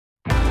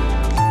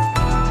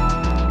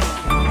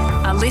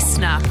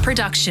listener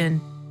production.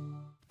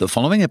 The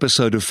following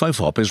episode of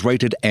FOFOP is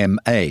rated MA.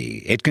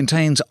 It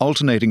contains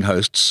alternating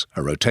hosts,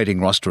 a rotating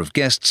roster of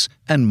guests,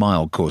 and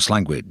mild coarse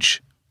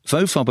language.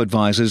 FOFOP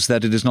advises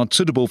that it is not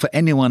suitable for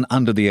anyone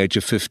under the age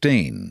of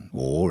 15,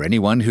 or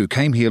anyone who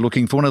came here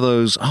looking for one of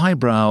those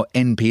highbrow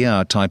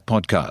NPR-type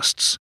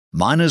podcasts.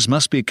 Minors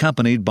must be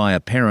accompanied by a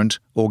parent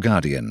or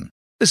guardian.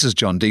 This is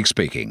John Deek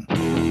speaking.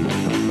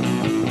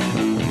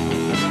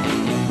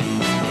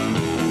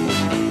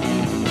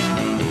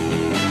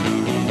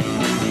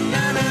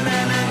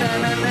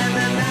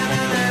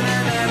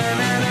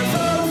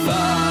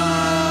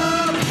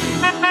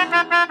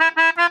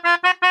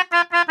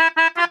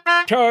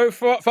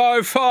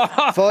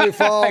 FOFOP.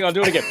 Hang on,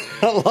 do it again.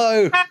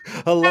 Hello,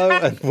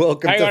 and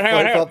welcome to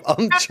FOFOP.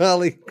 I'm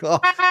Charlie.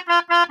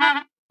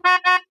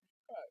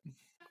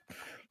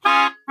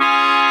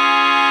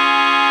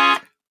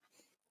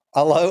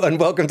 Hello, and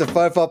welcome to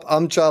FOFOP.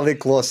 I'm Charlie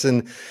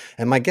Clausen,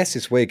 and my guest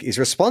this week is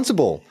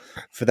responsible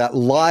for that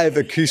live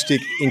acoustic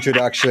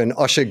introduction,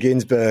 Osher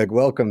Günsberg.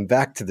 Welcome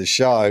back to the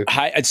show.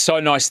 Hey, it's so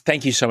nice.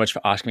 Thank you so much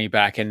for asking me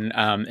back. And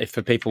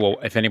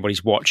if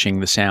anybody's watching,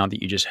 the sound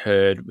that you just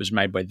heard was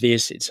made by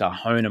this. It's a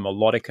Hohner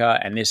melodica,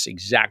 and this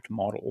exact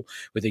model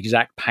with the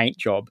exact paint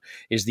job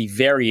is the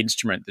very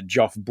instrument that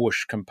Geoff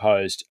Bush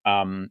composed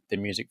the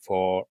music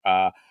for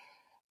a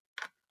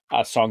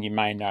song you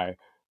may know.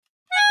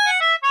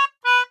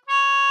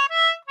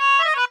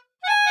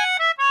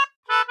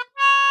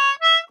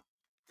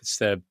 It's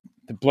the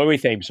Bluey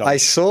theme song. I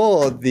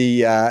saw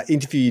the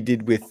interview you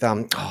did with the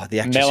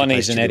actress Melanie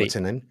Zanetti. What's her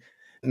name?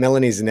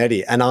 Melanie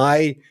Zanetti. And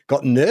I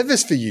got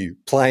nervous for you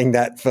playing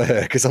that for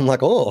her because I'm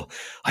like,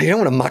 I don't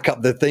want to muck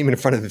up the theme in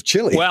front of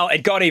Chili. Well,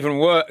 it got even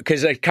worse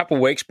because a couple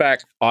of weeks back,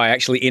 I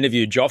actually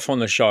interviewed Geoff on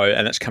the show,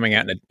 and it's coming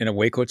out in a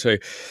week or two.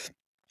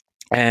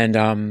 And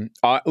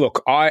I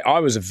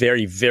was a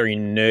very, very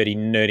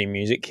nerdy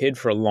music kid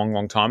for a long,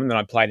 long time. And then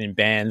I played in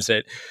bands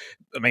that,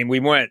 we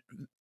weren't.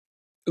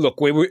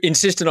 Look, we were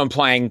insistent on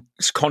playing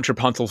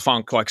contrapuntal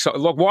funk.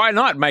 Why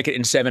not make it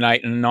in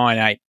 7/8 and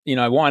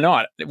 9/8? Why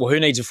not? Well, who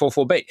needs a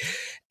 4/4 beat?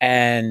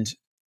 And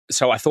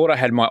so I thought I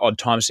had my odd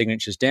time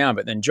signatures down,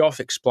 but then Geoff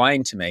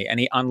explained to me, and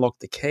he unlocked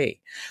the key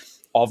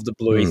of the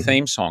Bluey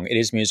theme song. It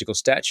is Musical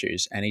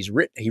Statues, and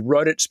he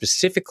wrote it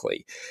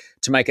specifically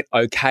to make it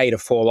okay to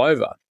fall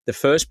over. The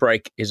first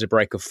break is a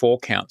break of 4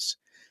 counts.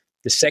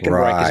 The second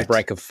break is a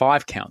break of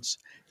 5 counts.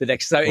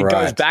 So it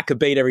goes back a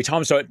beat every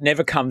time, so it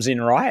never comes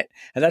in right.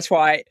 And that's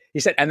why he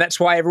said, and that's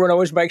why everyone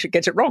always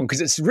gets it wrong, because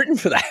it's written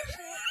for that.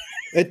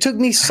 It took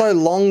me so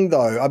long,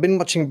 though. I've been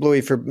watching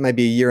Bluey for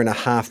maybe a year and a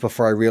half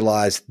before I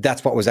realized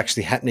that's what was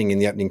actually happening in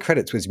the opening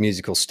credits was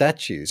Musical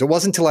Statues. It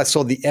wasn't until I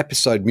saw the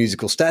episode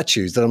Musical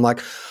Statues that I'm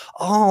like,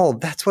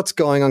 that's what's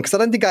going on. Because I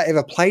don't think I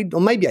ever played,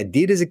 or maybe I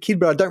did as a kid,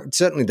 but I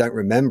certainly don't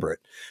remember it.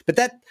 But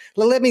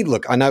let me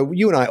look. I know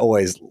you and I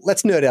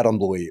let's nerd out on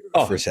Bluey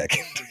for a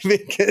second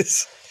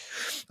because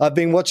I've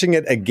been watching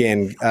it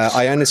again.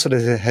 I only sort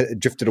of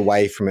drifted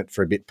away from it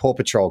for a bit. Paw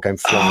Patrol came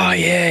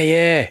flying. Oh,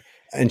 yeah.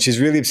 And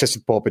she's really obsessed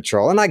with Paw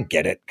Patrol. And I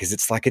get it because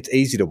it's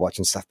easy to watch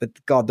and stuff.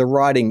 But, God, the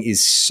writing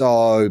is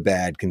so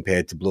bad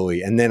compared to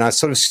Bluey. And then I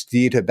sort of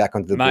steered her back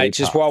onto the Bluey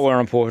just path. while we're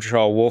on Paw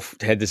Patrol, Wolf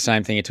had the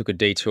same thing. He took a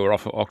detour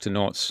off of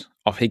Octonauts.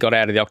 He got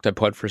out of the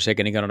Octopod for a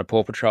second. He got on a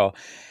Paw Patrol.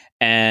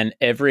 And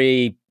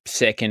every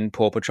second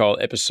Paw Patrol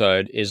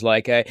episode is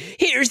like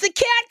here's the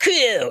cat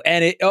crew.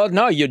 And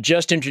no, you're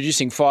just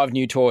introducing 5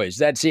 new toys.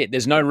 That's it.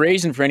 There's no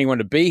reason for anyone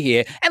to be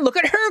here. And look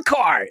at her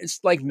car. It's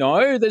like,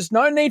 no, there's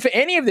no need for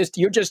any of this.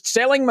 You're just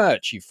selling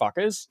merch, you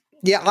fuckers.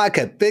 Yeah,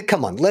 okay, but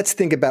come on, let's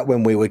think about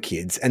when we were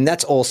kids, and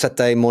that's all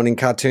Saturday morning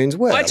cartoons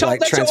were.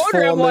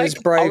 Transformers,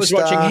 Brave I was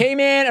Star. watching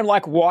He-Man, and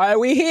like, why are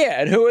we here?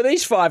 And who are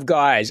these 5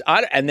 guys?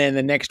 And then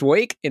the next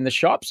week in the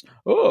shops,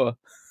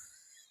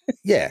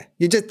 Yeah,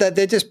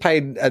 they're just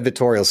paid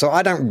advertorial, so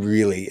I don't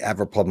really have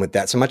a problem with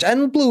that so much.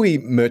 And Bluey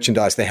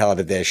merchandise the hell out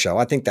of their show.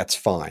 I think that's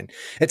fine.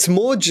 It's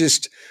more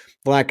just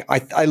like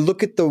I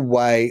look at the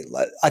way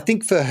I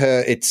think for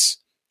her,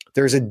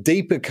 there's a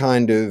deeper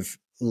kind of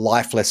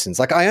life lessons.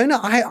 Like I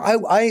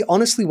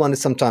honestly wonder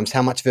sometimes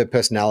how much of her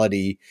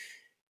personality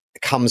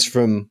comes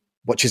from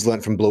what she's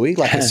learned from Bluey,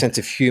 like her sense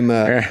of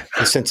humor,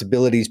 her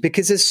sensibilities,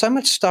 because there's so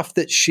much stuff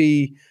that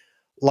she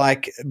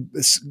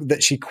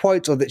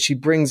quotes or that she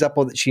brings up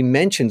or that she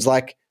mentions.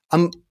 Like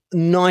I'm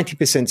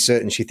 90%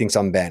 certain she thinks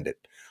I'm Bandit.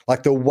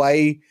 Like the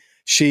way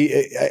she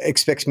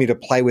expects me to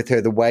play with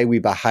her, the way we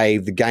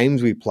behave, the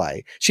games we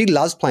play. She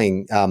loves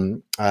playing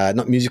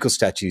not Musical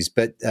Statues,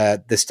 but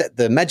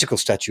the Magical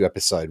Statue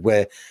episode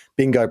where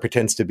Bingo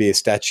pretends to be a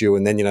statue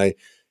and then,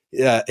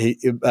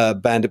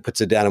 Bandit puts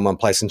her down in one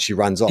place and she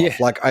runs off. Yeah.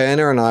 Like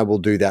Iona and I will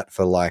do that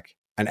for like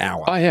an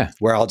hour. Oh, yeah.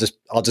 Where I'll just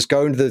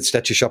go into the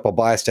statue shop, I'll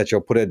buy a statue,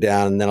 I'll put it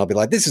down, and then I'll be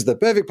like, this is the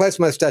perfect place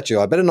for my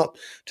statue. I better not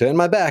turn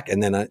my back.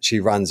 And then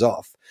she runs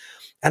off.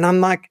 And I'm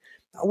like,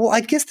 well,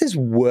 I guess there's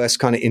worse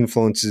kind of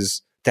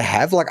influences to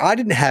have. Like, I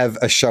didn't have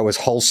a show as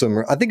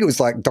wholesome. I think it was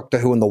like Doctor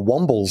Who and the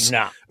Wombles.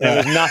 No, there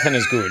was nothing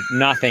as good.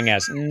 Nothing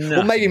as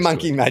well, maybe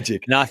Monkey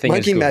Magic. Nothing.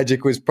 Monkey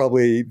Magic was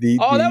probably the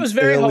that was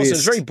very earliest. wholesome. It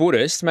was very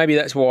Buddhist. Maybe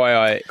that's why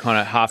I kind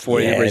of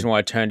the reason why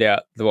I turned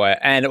out the way,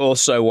 and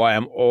also why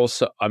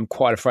I'm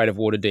quite afraid of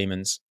water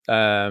demons.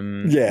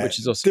 Which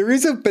is also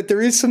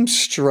there is some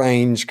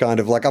strange kind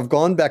of like, I've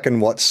gone back and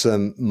watched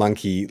some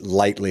Monkey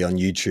lately on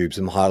YouTube,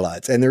 some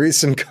highlights, and there is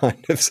some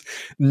kind of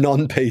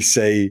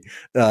non-PC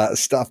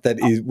stuff that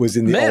was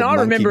in the old I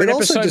Monkey. remember an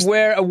episode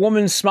where a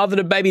woman smothered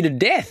a baby to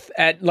death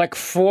at like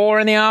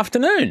 4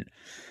 p.m.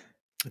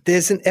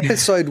 There's an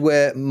episode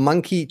where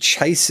Monkey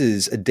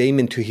chases a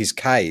demon to his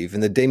cave,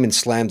 and the demon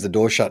slams the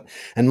door shut,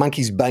 and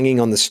Monkey's banging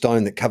on the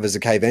stone that covers the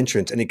cave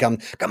entrance, and he come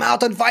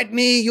out and fight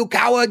me, you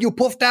coward, you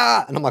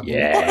poofta. And I'm like,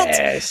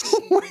 yes.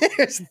 What?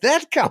 Where's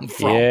that come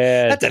from?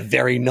 Yeah. That's a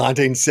very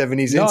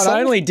 1970s Not insult.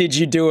 only did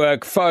you do a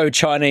faux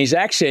Chinese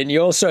accent, you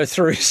also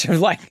threw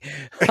some like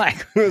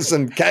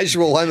some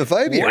casual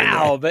homophobia.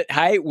 Wow, but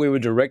hey, we were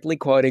directly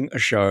quoting a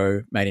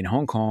show made in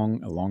Hong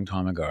Kong a long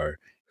time ago.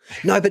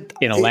 No, but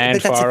in a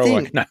land far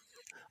away. No.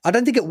 I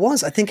don't think it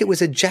was. I think it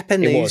was a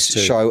Japanese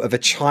show of a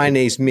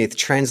Chinese myth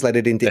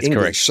translated into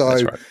English.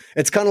 Correct. So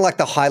it's kind of like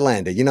the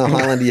Highlander. You know,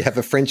 Highlander, you have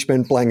a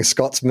Frenchman playing a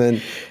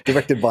Scotsman,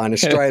 directed by an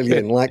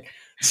Australian. Like,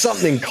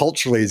 something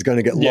culturally is going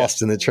to get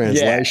lost in the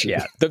translation.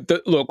 Yeah.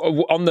 Look,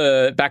 on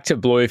the back to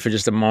Bluey for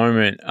just a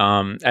moment.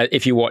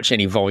 If you watch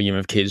any volume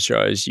of kids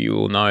shows, you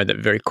will know that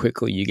very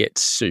quickly you get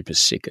super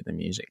sick of the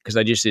music because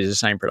they just use the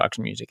same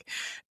production music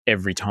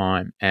every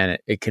time, and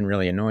it can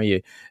really annoy you.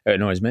 It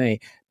annoys me.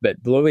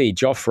 But Bluey,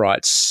 Joff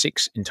writes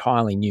 6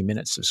 entirely new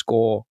minutes of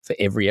score for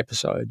every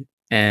episode,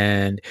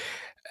 and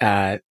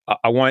I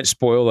won't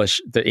spoil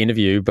the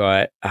interview,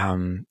 but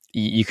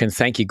you can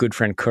thank your good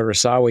friend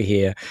Kurosawa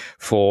here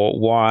for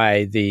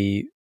why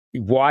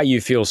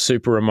you feel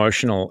super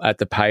emotional at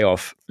the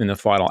payoff in the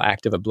final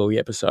act of a Bluey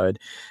episode.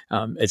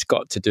 It's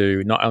got to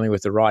do not only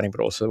with the writing,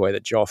 but also the way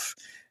that Joff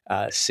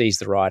sees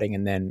the writing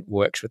and then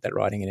works with that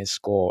writing in his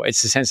score.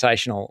 It's a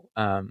sensational.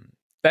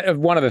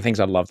 One of the things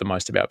I love the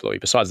most about Bluey,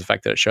 besides the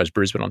fact that it shows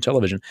Brisbane on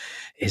television,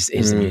 is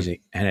the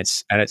music, and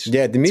it's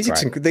the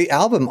music's the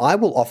album. I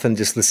will often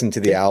just listen to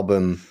the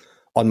album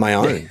on my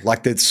own.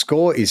 Like, the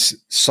score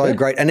is so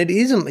great, and it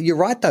is. You're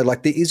right though.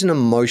 Like, there is an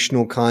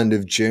emotional kind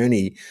of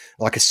journey,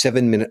 like a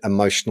 7-minute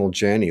emotional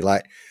journey.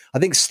 Like, I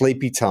think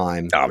Sleepy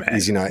Time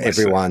is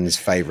everyone's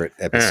favorite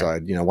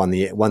episode. You know, won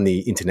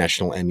the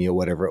international Emmy or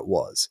whatever it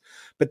was,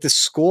 but the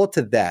score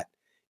to that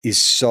is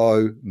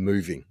so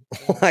moving.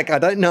 Like, I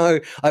don't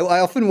know. I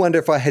often wonder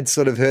if I had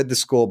sort of heard the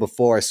score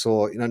before I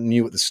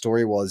knew what the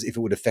story was, if it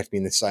would affect me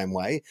in the same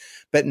way.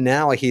 But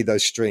now I hear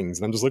those strings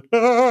and I'm just like,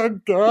 oh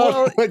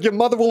God, like, your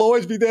mother will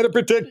always be there to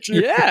protect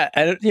you. Yeah.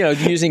 And,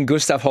 using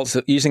Gustav Holst,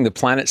 using the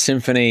Planet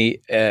Symphony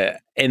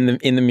in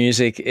the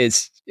music,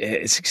 it's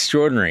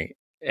extraordinary.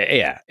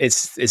 Yeah,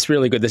 it's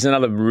really good. There's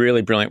another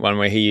really brilliant one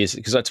where he uses,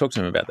 because I talked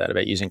to him about that,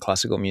 about using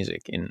classical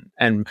music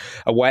and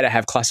a way to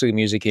have classical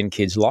music in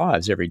kids'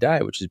 lives every day,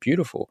 which is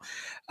beautiful.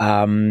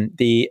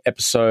 The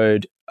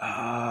episode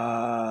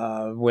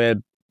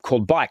called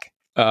Bike,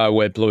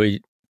 where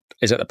Bluey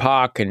is at the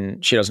park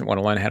and she doesn't want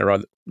to learn how to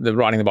ride.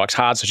 Riding the bike's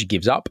hard, so she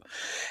gives up,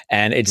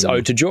 and it's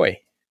Ode to Joy.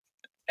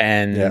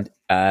 And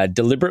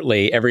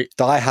deliberately,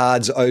 Die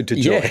Hard's Ode to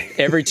Joy. Yeah,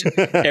 every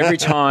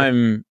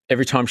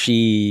time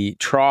she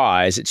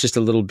tries, it's just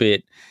a little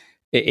bit.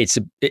 It's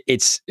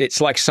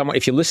like someone.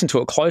 If you listen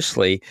to it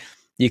closely,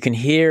 you can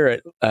hear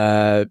it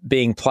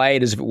being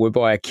played as if it were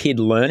by a kid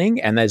learning,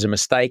 and there's a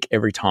mistake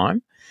every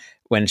time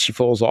when she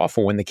falls off,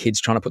 or when the kid's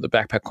trying to put the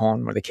backpack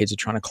on, or the kids are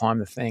trying to climb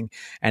the thing.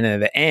 And then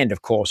at the end,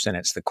 of course, then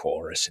it's the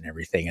chorus and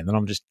everything, and then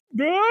I'm just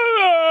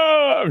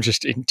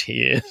in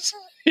tears.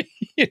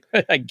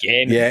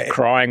 Again,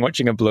 crying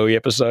watching a Bluey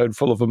episode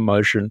full of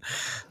emotion.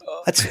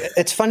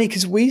 It's funny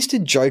because we used to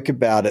joke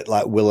about it,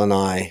 like Will and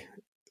I,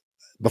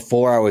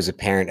 before I was a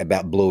parent,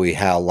 about Bluey,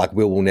 how like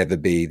Will never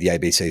be the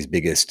ABC's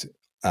biggest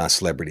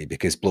celebrity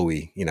because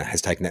Bluey,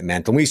 has taken that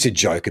mantle. And we used to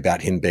joke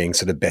about him being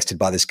sort of bested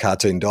by this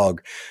cartoon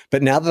dog.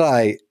 But now that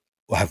I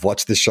have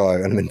watched the show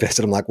and I'm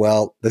invested, I'm like,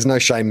 well, there's no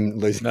shame in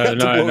losing. No.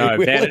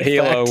 Bandit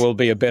Hilo will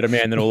be a better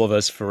man than all of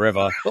us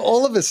forever.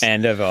 All of us.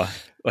 And ever.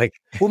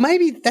 Well,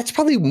 maybe that's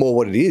probably more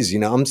what it is.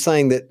 I'm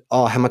saying that,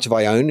 how much of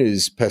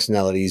Iona's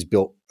personality is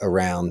built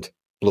around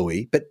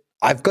Bluey, but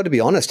I've got to be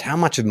honest, how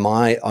much of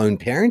my own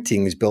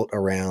parenting is built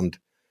around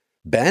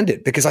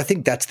Bandit? Because I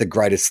think that's the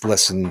greatest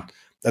lesson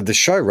of the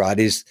show, right?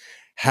 Is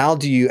how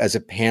do you, as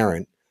a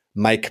parent,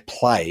 make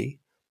play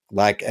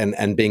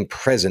and being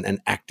present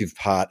an active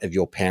part of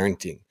your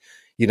parenting?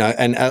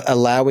 And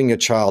allowing your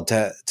child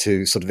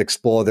to sort of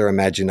explore their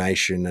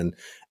imagination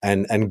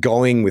and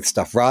going with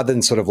stuff rather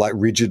than sort of like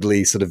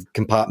rigidly sort of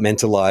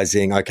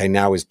compartmentalizing, okay,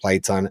 now is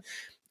playtime.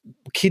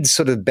 Kids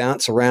sort of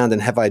bounce around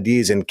and have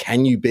ideas, and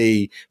can you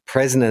be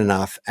present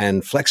enough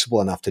and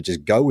flexible enough to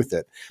just go with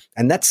it?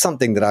 And that's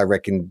something that I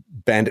reckon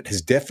Bandit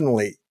has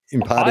definitely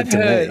imparted to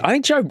me. I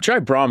think Joe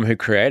Brumm, who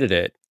created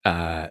it,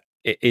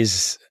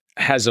 has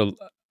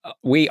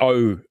we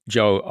owe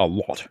Joe a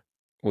lot.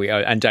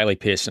 And Daley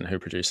Pearson, who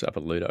produced it up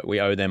at Ludo,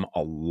 we owe them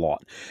a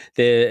lot.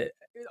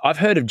 I've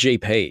heard of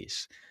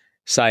GPs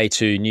say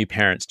to new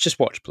parents, just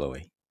watch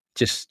Bluey.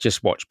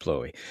 Just watch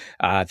Bluey.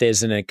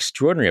 There's an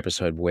extraordinary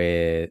episode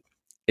where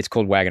it's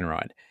called Wagon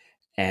Ride,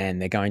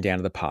 and they're going down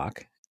to the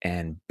park,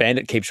 and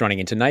Bandit keeps running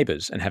into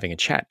neighbours and having a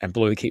chat, and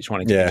Bluey keeps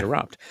wanting to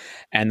interrupt.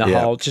 And the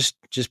whole, just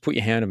put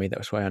your hand on me,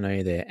 that's why I know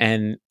you're there.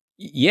 And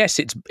yes,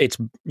 it's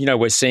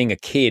we're seeing a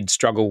kid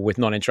struggle with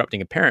not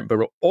interrupting a parent, but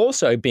we're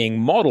also being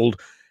modelled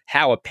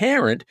how a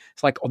parent,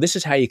 it's like, oh, this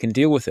is how you can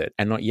deal with it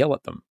and not yell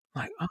at them.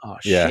 Like, oh,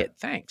 shit,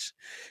 thanks.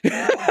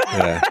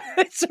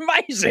 It's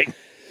amazing.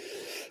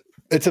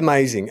 It's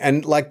amazing.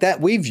 And like that,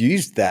 we've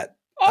used that.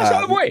 Oh, so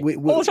have we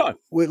all the time.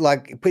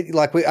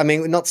 I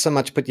mean, not so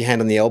much put your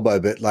hand on the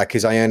elbow, but like,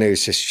 because Iona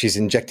is she's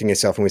injecting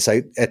herself, and we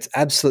say it's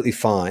absolutely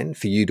fine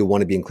for you to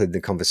want to be included in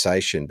the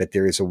conversation, but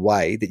there is a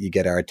way that you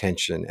get our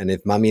attention. And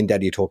if mummy and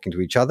daddy are talking to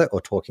each other or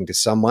talking to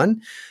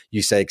someone,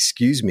 you say,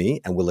 excuse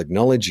me, and we'll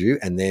acknowledge you,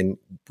 and then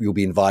you'll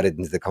be invited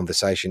into the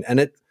conversation. And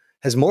it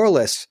has more or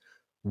less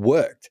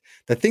worked.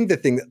 The thing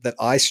that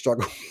I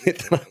struggle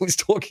with, and I was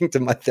talking to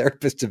my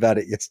therapist about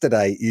it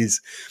yesterday, is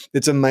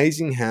it's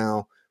amazing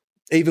how,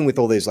 even with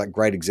all these like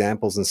great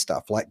examples and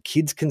stuff, like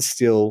kids can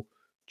still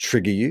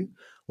trigger you.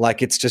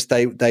 Like it's just,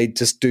 they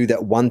just do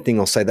that one thing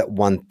or say that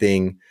one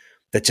thing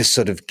that just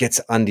sort of gets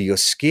under your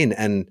skin.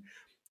 And,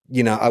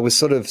 I was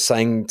sort of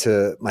saying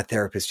to my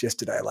therapist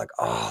yesterday, like,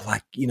 I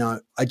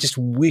just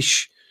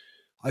wish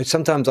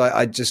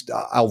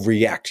I'll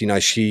react,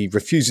 she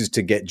refuses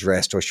to get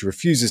dressed, or she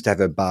refuses to have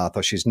her bath,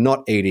 or she's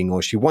not eating,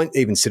 or she won't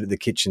even sit at the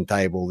kitchen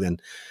table.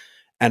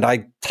 And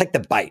I take the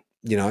bait,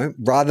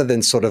 rather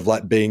than sort of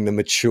like being the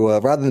mature,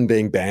 rather than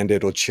being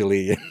Bandit or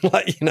Chili, and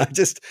like,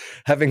 just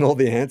having all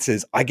the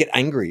answers, I get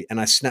angry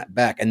and I snap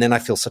back. And then I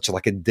feel such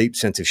a deep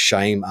sense of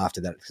shame after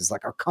that. It's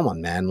like, oh, come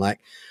on, man. Like,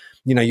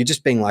 you're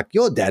just being like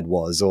your dad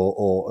was,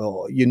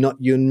 or you're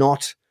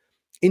not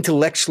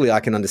intellectually, I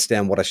can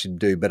understand what I should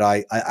do, but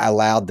I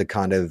allowed the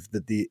kind of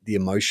the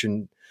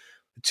emotion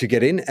to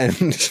get in.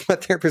 And my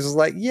therapist was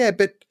like, yeah,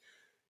 but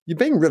you're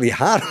being really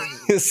hard on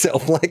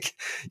yourself. Like,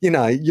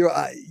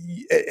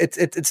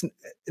 it's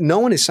no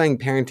one is saying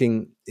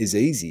parenting is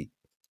easy.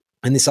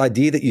 And this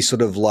idea that you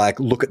sort of like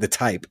look at the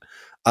tape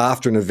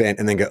after an event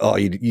and then go, oh,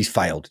 you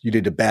failed. You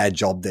did a bad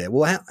job there.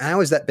 Well,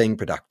 how is that being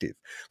productive?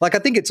 Like, I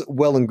think it's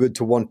well and good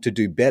to want to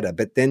do better,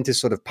 but then to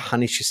sort of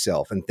punish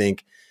yourself and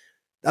think,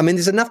 I mean,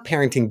 there's enough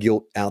parenting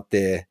guilt out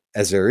there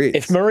as there is.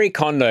 If Marie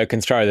Kondo can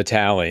throw the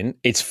towel in,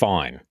 it's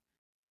fine.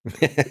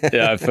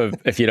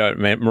 If you don't,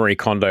 Marie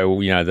Kondo,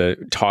 the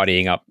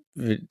tidying up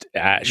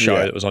show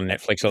that was on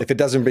Netflix. If it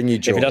doesn't bring you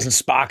joy, if it doesn't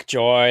spark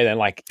joy, then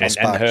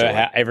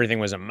how everything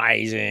was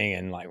amazing,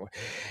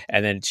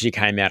 and then she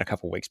came out a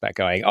couple of weeks back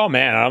going, "Oh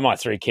man, I'm like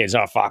 3 kids.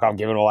 Oh fuck, I'm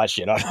giving all that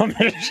shit up."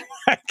 It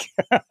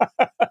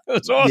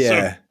was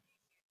awesome.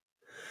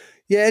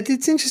 Yeah,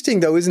 it's interesting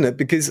though, isn't it?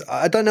 Because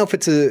I don't know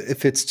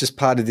if it's just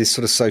part of this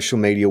sort of social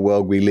media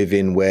world we live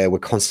in, where we're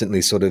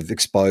constantly sort of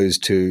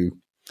exposed to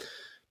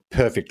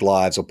perfect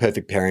lives or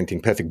perfect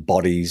parenting, perfect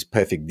bodies,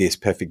 perfect this,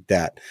 perfect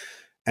that.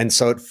 And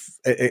so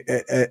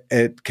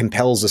it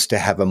compels us to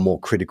have a more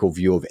critical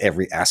view of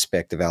every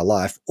aspect of our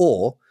life,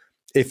 or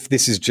if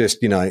this is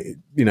just,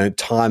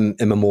 time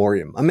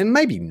immemorial. I mean,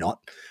 maybe not.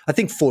 I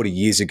think 40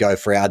 years ago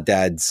for our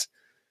dads,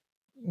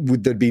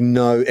 would there be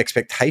no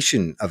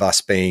expectation of us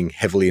being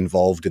heavily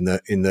involved in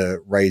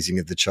the raising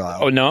of the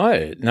child? Oh,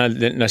 no,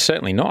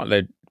 certainly not.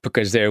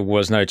 Because there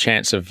was no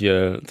chance of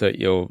your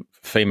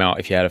female,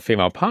 if you had a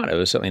female partner, there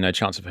was certainly no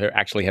chance of her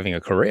actually having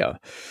a career.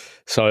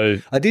 So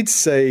I did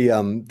see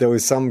there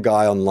was some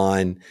guy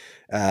online,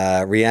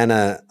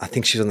 Rihanna, I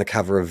think she's on the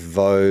cover of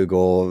Vogue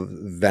or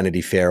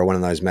Vanity Fair or one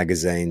of those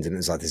magazines, and it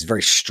was like this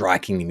very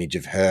striking image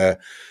of her,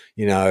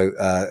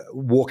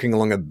 walking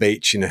along a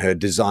beach in her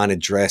designer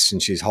dress,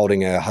 and she's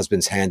holding her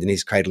husband's hand and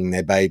he's cradling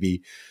their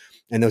baby.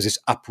 And there was this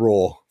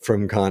uproar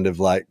from kind of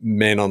like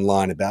men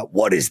online about,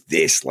 what is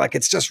this? Like,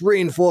 it's just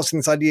reinforcing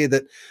this idea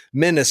that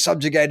men are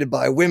subjugated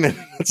by women.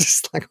 It's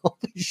just like,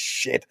 holy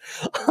shit.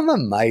 I'm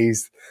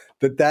amazed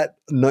that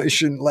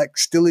notion like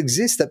still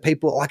exists, that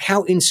people like,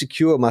 how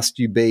insecure must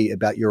you be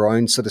about your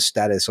own sort of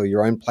status or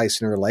your own place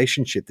in a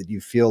relationship that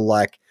you feel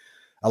like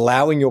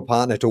allowing your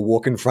partner to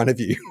walk in front of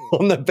you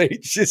on the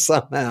beach is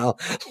somehow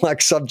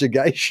like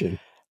subjugation.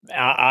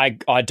 I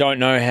don't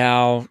know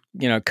how,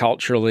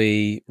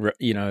 culturally,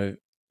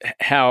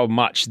 how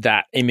much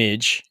that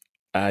image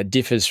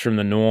differs from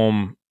the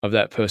norm of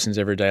that person's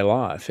everyday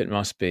life. It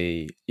must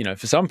be,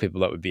 for some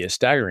people that would be a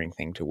staggering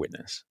thing to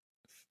witness.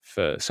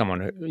 For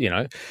someone who,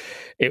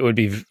 it would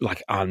be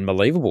like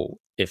unbelievable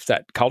if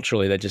that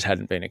culturally they just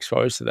hadn't been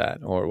exposed to that,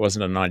 or it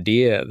wasn't an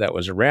idea that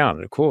was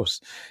around. Of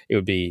course, it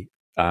would be,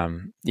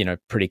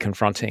 pretty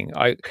confronting.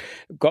 I've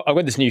got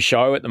this new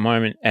show at the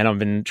moment, and I've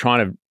been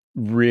trying to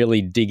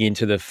really dig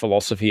into the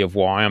philosophy of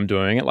why I'm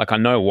doing it. Like, I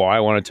know why I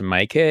wanted to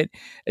make it.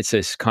 It's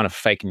this kind of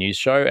fake news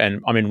show, and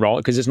I'm enrolled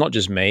because it's not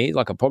just me.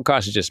 Like, a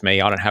podcast is just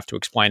me. I don't have to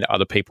explain to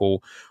other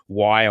people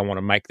why I want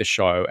to make the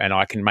show, and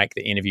I can make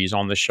the interviews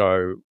on the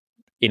show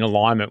in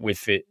alignment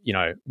with it, you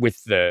know,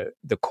 with the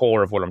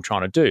core of what I'm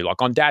trying to do.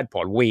 Like on Dad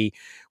Pod, we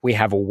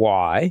have a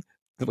why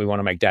that we want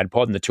to make Dad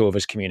Pod, and the two of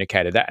us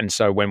communicated that. And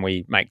so when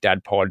we make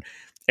Dad Pod,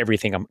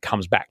 everything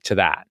comes back to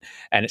that.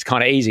 And it's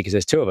kind of easy because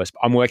there's two of us.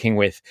 I'm working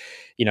with,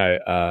 you know,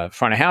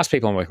 front of house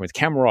people. I'm working with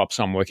camera ops.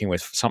 I'm working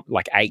with some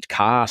like 8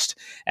 cast.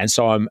 And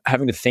so I'm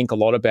having to think a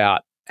lot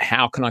about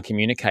how can I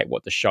communicate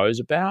what the show's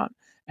about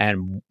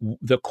and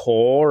the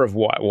core of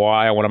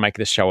why I want to make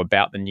this show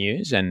about the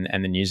news and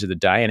the news of the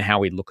day and how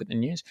we look at the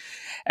news.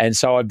 And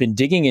so I've been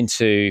digging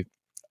into,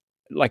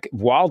 like,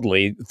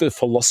 wildly the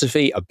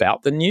philosophy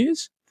about the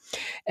news.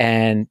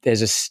 And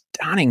there's a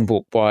stunning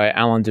book by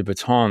Alain de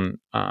Botton.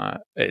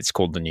 It's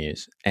called The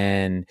News,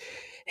 and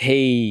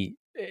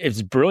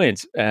it's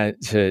brilliant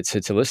to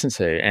listen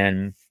to.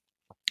 And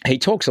he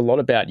talks a lot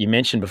about, you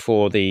mentioned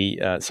before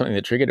the something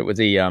that triggered it was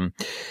the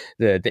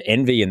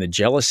envy and the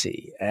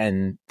jealousy,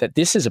 and that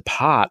this is a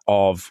part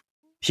of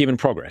human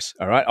progress.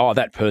 All right. Oh,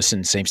 that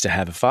person seems to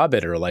have a far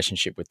better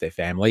relationship with their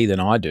family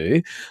than I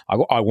do.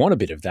 I want a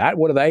bit of that.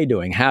 What are they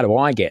doing? How do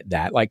I get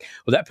that? Like,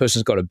 well, that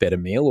person's got a better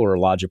meal or a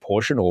larger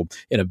portion or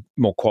in a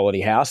more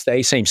quality house.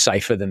 They seem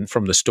safer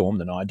from the storm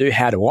than I do.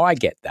 How do I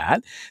get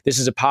that? This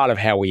is a part of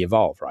how we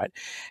evolve, right?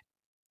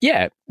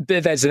 Yeah,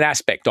 there's an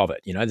aspect of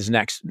it. You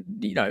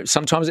know,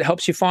 sometimes it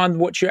helps you find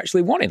what you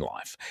actually want in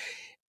life.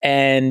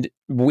 And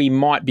we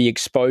might be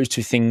exposed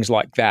to things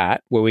like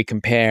that where we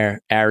compare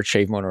our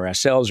achievement or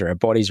ourselves or our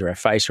bodies or our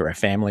face or our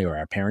family or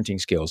our parenting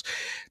skills.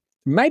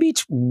 Maybe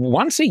it's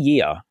once a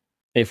year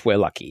if we're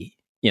lucky,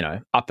 you know,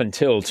 up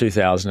until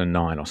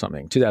 2009 or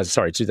something.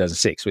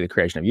 2006 with the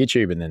creation of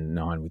YouTube, and then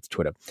 9 with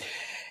Twitter.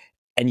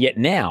 And yet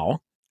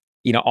now,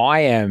 you know,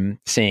 I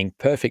am seeing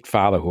perfect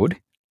fatherhood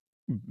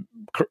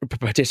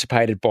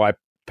participated by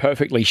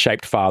perfectly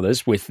shaped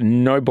fathers with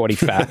no body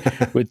fat,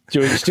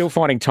 still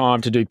finding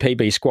time to do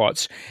PB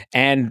squats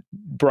and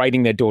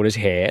braiding their daughter's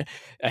hair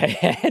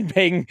and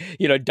being,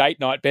 you know, date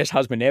night best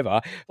husband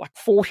ever, like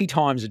 40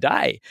 times a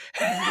day.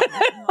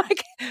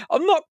 Like,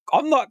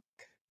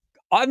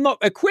 I'm not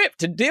equipped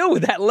to deal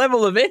with that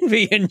level of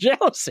envy and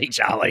jealousy,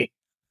 Charlie.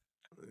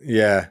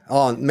 Yeah.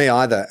 Oh, me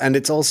either. And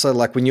it's also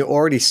like when you're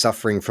already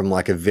suffering from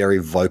like a very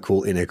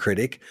vocal inner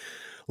critic,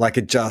 like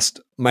it just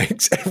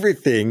makes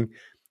everything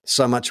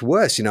so much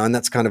worse, you know, and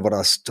that's kind of what I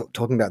was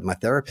talking about with my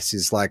therapist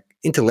is like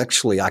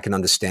intellectually I can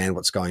understand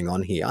what's going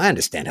on here. I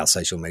understand how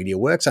social media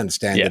works. I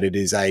understand that it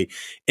is a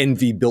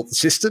envy built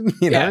system,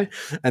 you know,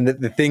 and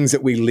that the things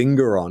that we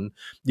linger on,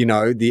 you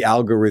know, the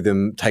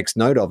algorithm takes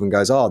note of and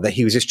goes, oh, that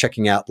he was just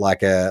checking out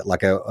like a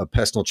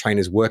personal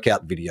trainer's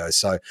workout video.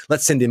 So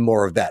let's send him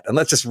more of that. And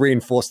let's just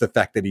reinforce the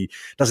fact that he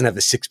doesn't have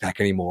a 6-pack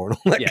anymore. And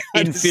all that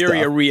kind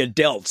inferior of stuff.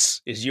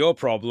 adults is your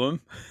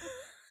problem.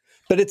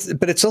 But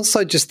it's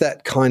also just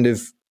that kind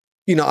of,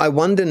 you know, I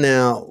wonder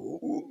now,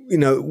 you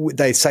know,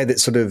 they say that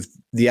sort of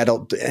the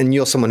adult, and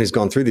you're someone who's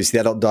gone through this,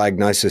 the adult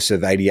diagnosis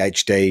of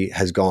ADHD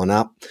has gone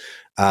up.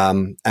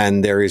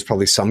 And there is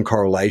probably some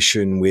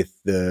correlation with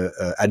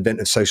the advent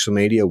of social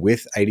media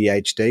with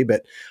ADHD.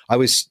 But I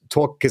was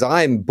because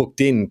I am booked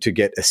in to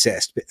get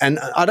assessed. And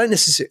I don't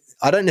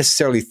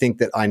necessarily think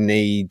that I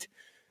need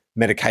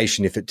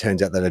medication if it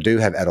turns out that I do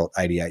have adult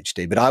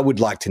ADHD. But I would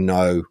like to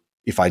know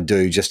if I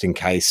do, just in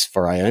case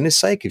for Iona's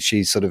sake, if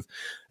she sort of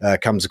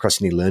comes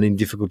across any learning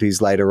difficulties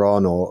later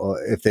on,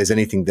 or if there's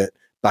anything that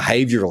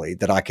behaviorally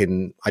that I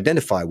can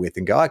identify with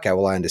and go, okay,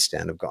 well, I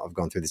understand. I've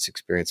gone through this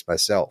experience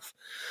myself.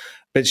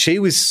 But she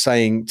was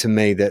saying to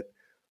me that,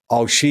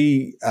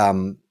 she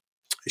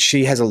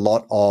has a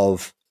lot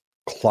of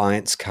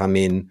clients come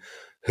in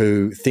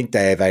who think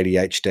they have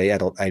ADHD,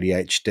 adult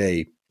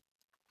ADHD.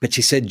 But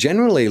she said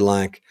generally,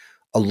 like,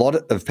 a lot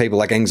of people,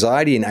 like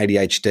anxiety and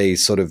ADHD,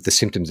 sort of the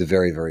symptoms are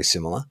very, very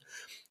similar.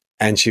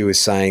 And she was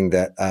saying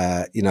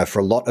that, you know, for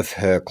a lot of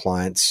her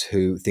clients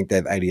who think they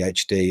have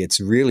ADHD,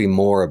 it's really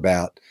more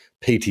about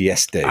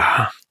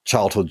PTSD,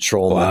 childhood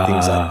trauma,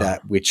 things like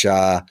that, which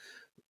are,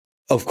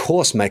 of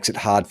course, makes it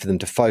hard for them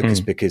to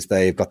focus because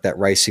they've got that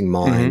racing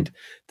mind. Mm-hmm.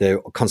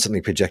 They're constantly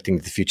projecting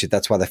to the future.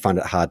 That's why they find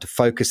it hard to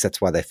focus. That's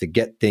why they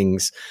forget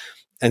things.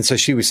 And so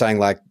she was saying,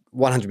 like,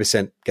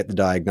 100% get the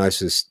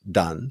diagnosis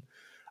done.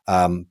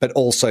 But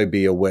also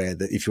be aware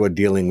that if you are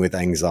dealing with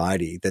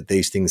anxiety, that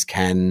these things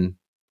can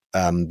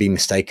be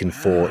mistaken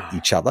for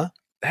each other.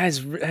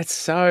 That's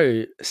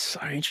so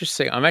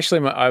interesting. I'm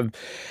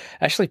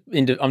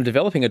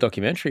developing a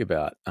documentary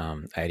about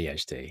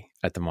ADHD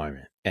at the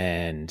moment,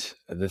 and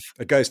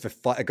it goes for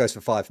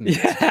 5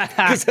 minutes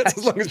because that's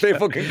as long as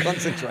people can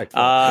concentrate.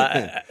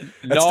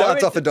 It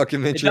starts off a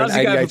documentary on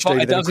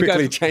ADHD, then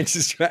quickly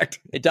changes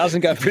track. It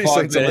doesn't go for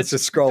 5 minutes. It's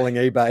just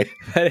scrolling eBay.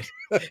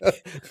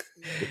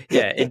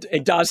 Yeah,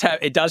 it does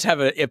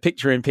have a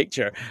picture in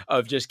picture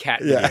of just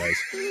cat videos.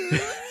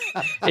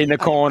 in the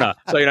corner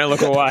so you don't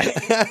look away.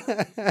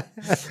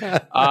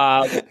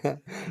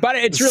 But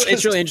it's really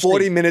interesting.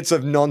 40 minutes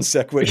of non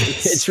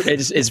sequiturs.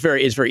 it's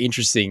very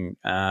interesting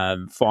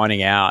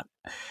finding out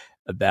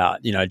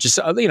about just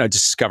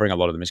discovering a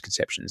lot of the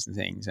misconceptions and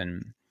things.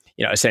 And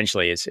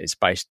essentially it's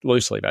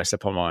loosely based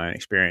upon my own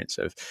experience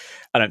of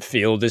I don't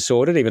feel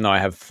disordered, even though I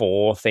have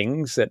 4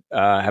 things that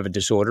have a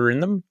disorder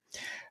in them.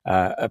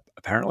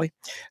 Apparently,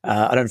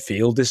 I don't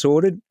feel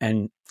disordered,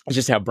 and it's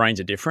just how brains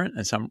are different,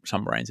 and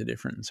some brains are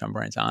different, and some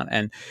brains aren't.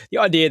 And the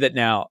idea that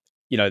now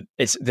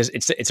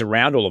it's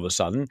around all of a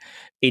sudden,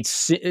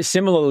 it's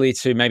similarly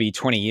to maybe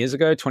 20 years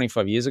ago,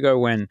 25 years ago,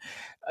 when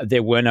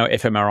there were no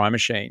fMRI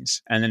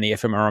machines, and then the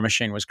fMRI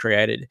machine was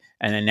created,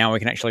 and then now we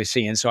can actually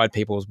see inside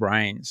people's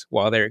brains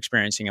while they're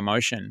experiencing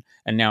emotion,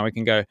 and now we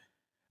can go,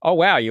 oh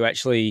wow, you have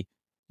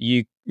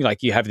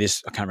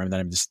this, I can't remember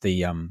the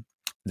name,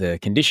 the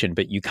condition,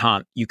 but you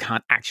can't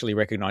actually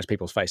recognize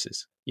people's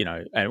faces,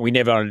 and we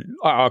never.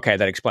 Oh, okay,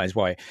 that explains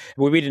why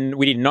we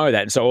didn't know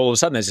that, and so all of a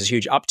sudden there's this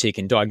huge uptick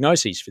in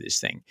diagnoses for this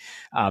thing,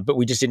 but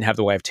we just didn't have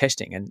the way of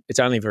testing, and it's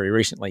only very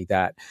recently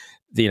that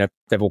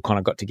they've all kind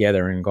of got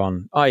together and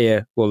gone, oh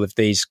yeah, well if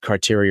these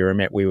criteria are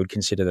met, we would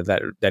consider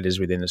that is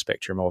within the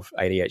spectrum of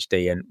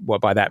ADHD, and what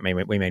by that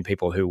we mean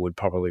people who would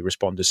probably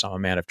respond to some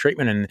amount of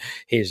treatment, and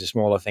here's a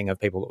smaller thing of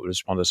people that would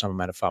respond to some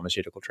amount of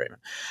pharmaceutical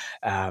treatment.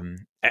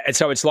 And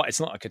so it's not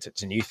like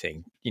it's a new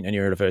thing.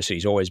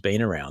 Neurodiversity's always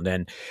been around,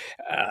 and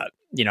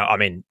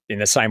in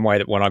the same way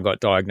that when I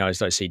got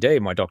diagnosed OCD,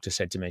 my doctor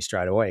said to me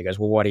straight away, he goes,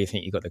 well, why do you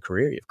think you got the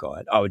career you've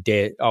got? I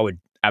would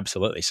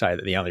absolutely say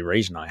that the only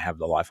reason I have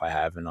the life I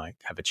have and I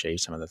have achieved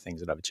some of the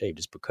things that I've achieved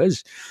is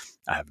because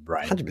I have a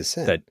brain.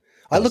 100%.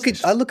 I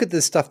look at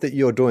the stuff that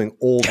you're doing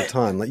all the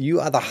time. Like, you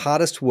are the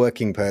hardest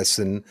working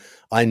person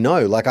I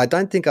know. Like, I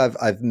don't think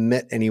I've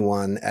met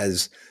anyone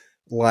as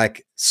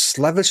like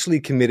slavishly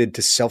committed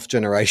to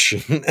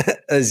self-generation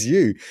as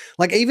you.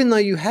 Like, even though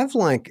you have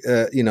I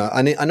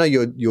know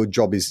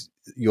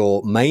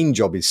your main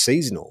job is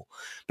seasonal,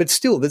 but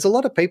still there's a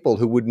lot of people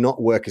who would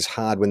not work as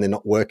hard when they're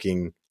not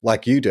working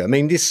like you do. I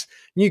mean, this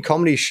new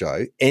comedy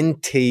show,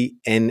 NTNNN,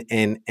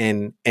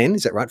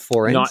 is that right?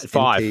 4 N's?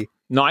 5.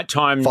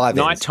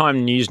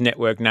 Nighttime News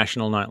Network,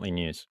 National Nightly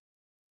News.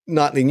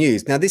 Nightly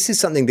News. Now, this is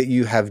something that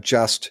you have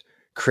just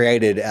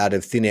created out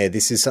of thin air.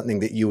 This is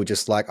something that you were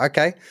just like,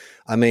 okay,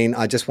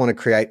 I just want to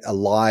create a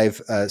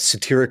live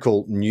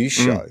satirical news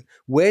show.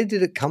 Where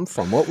did it come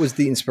from? What was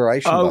the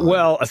inspiration?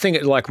 Well, I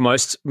think like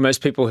most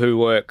people who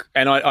work,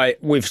 and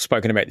we've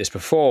spoken about this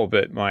before,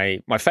 but my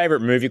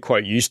favorite movie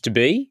quote used to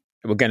be,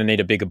 we're going to need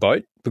a bigger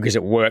boat, because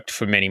it worked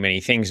for many, many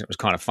things. And it was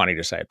kind of funny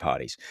to say at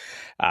parties.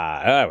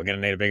 We're going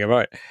to need a bigger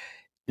boat.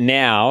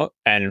 Now,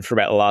 and for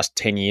about the last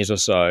 10 years or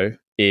so,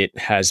 it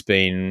has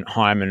been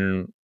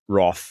Hyman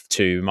Roth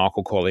to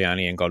Michael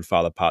Corleone and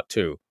Godfather Part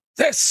 2.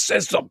 This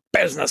is the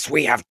business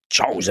we have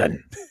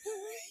chosen.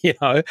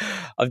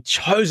 I've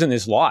chosen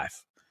this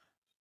life.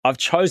 I've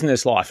chosen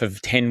this life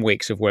of 10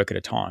 weeks of work at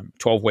a time,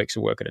 12 weeks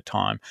of work at a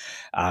time,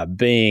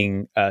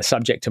 being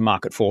subject to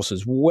market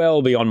forces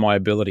well beyond my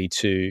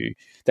ability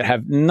that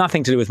have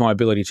nothing to do with my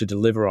ability to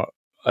deliver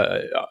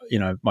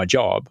my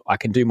job. I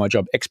can do my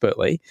job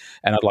expertly,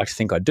 and I'd like to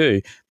think I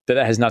do, but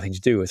that has nothing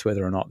to do with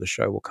whether or not the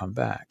show will come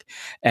back.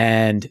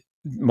 And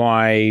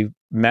my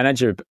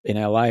manager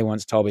in LA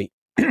once told me,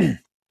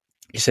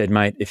 he said,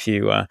 mate, if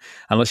you,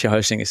 unless you're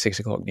hosting a 6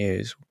 o'clock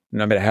news,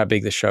 no matter how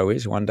big the show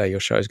is, one day your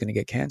show is going to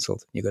get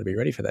cancelled. You've got to be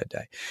ready for that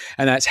day.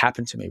 And that's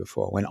happened to me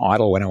before. When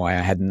Idol went away,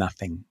 I had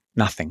nothing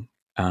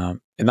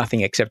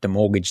except a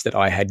mortgage that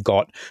I had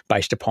got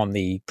based upon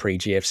the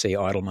pre-GFC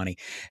Idol money.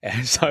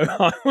 And so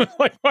I was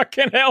like,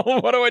 fucking hell,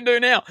 what do I do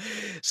now?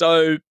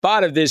 So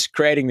part of this,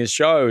 creating this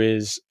show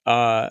is,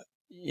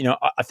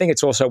 I think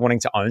it's also wanting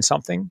to own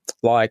something,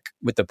 like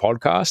with the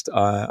podcast.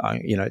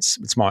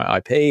 It's my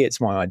IP, it's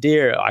my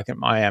idea.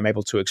 I am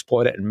able to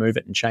exploit it and move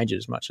it and change it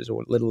as much as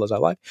or little as I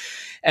like.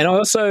 And I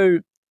also,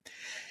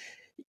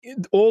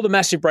 all the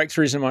massive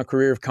breakthroughs in my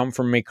career have come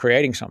from me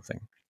creating something,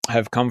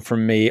 have come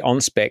from me on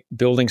spec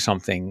building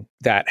something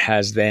that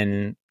has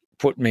then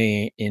put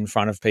me in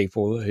front of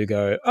people who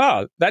go,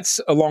 oh, that's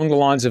along the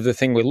lines of the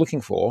thing we're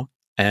looking for.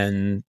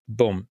 And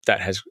boom,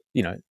 that has,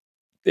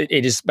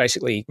 it is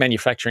basically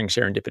manufacturing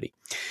serendipity.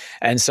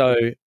 And so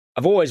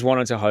I've always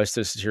wanted to host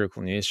a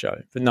satirical news show,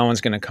 but no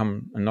one's going to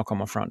come and knock on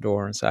my front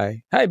door and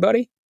say, hey,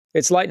 buddy,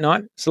 it's late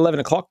night. It's 11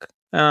 o'clock.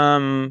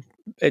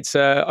 It's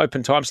an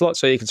open time slot,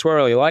 so you can swear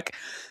all you like.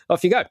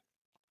 Off you go.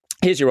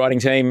 Here's your writing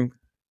team.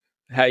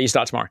 How you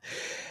start tomorrow.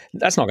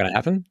 That's not going to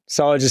happen.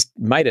 So I just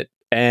made it.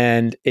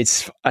 And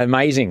it's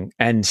amazing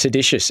and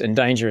seditious and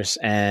dangerous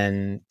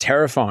and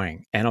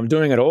terrifying. And I'm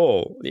doing it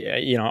all.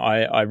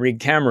 I rig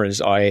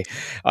cameras. I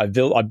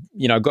got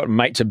a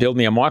mate to build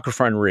me a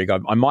microphone rig.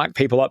 I mic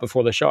people up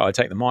before the show. I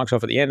take the mics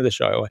off at the end of the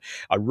show.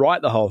 I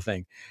write the whole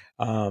thing.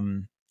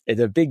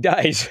 They're big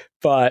days,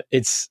 but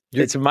it's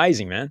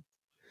amazing, man.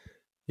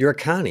 You're a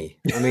carny.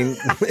 I mean,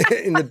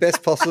 in the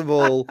best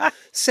possible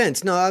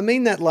sense. No, I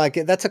mean that like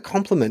that's a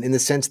compliment in the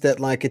sense that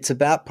like it's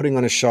about putting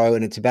on a show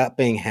and it's about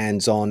being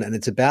hands-on and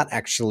it's about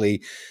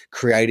actually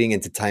creating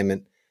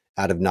entertainment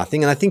out of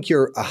nothing. And I think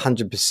you're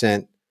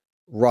 100%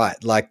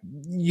 right. Like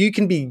you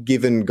can be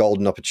given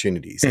golden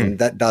opportunities and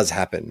that does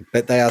happen,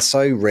 but they are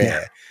so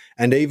rare. Yeah.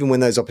 And even when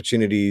those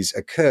opportunities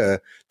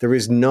occur, there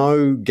is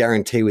no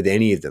guarantee with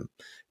any of them.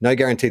 No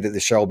guarantee that the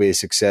show will be a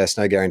success.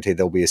 No guarantee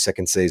there'll be a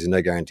second season.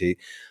 No guarantee.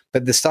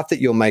 But the stuff that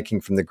you're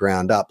making from the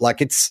ground up, like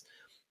it's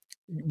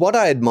what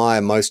I admire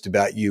most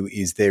about you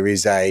is there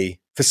is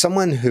for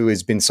someone who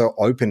has been so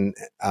open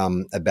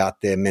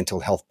about their mental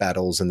health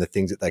battles and the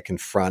things that they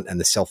confront and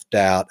the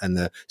self-doubt and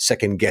the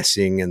second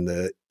guessing and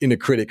the inner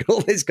critic and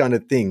all these kind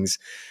of things,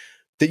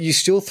 that you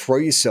still throw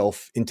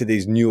yourself into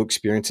these new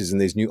experiences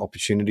and these new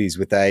opportunities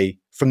with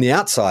from the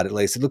outside at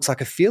least, it looks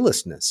like a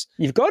fearlessness.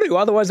 You've got to,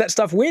 otherwise that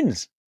stuff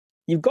wins.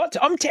 You've got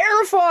to. I'm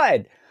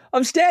terrified.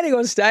 I'm standing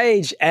on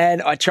stage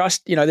and I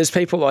trust, there's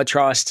people I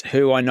trust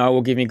who I know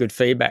will give me good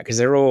feedback because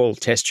they're all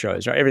test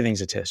shows, right? Everything's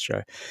a test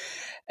show.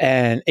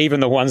 And even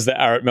the ones that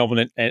are at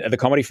Melbourne, at the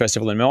Comedy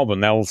Festival in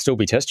Melbourne, they'll still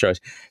be test shows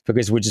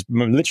because we're just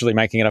literally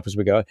making it up as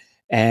we go.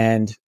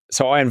 And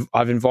so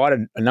I've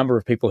invited a number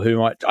of people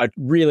who I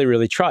really,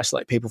 really trust,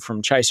 like people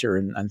from Chaser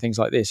and things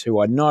like this,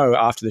 who I know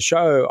after the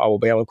show, I will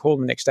be able to call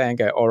them the next day and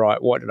go, all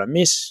right, what did I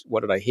miss?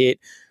 What did I hit?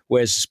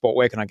 Where's the spot?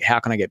 How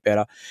can I get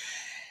better?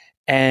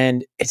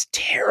 And it's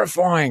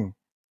terrifying.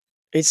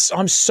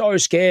 I'm so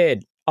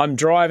scared. I'm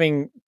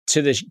driving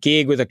to the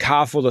gig with a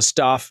car full of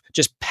stuff,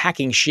 just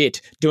packing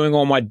shit, doing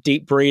all my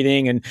deep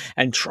breathing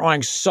and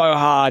trying so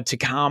hard to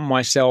calm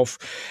myself.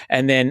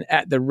 And then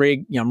at the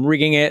rig, I'm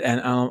rigging it and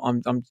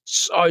I'm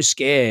so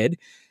scared.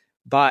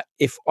 But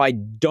if I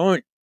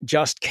don't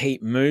just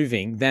keep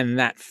moving, then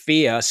that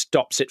fear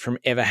stops it from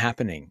ever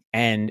happening.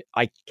 And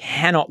I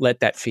cannot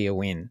let that fear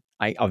win.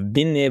 I've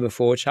been there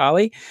before,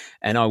 Charlie,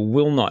 and I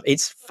will not.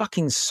 It's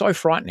fucking so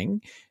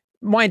frightening.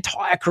 My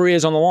entire career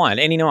is on the line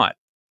any night.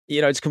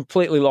 It's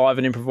completely live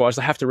and improvised.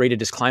 I have to read a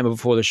disclaimer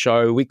before the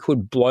show. We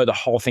could blow the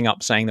whole thing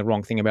up saying the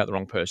wrong thing about the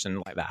wrong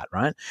person like that,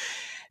 right?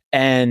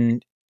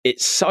 And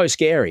it's so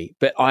scary.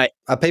 But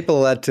Are people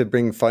allowed to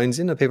bring phones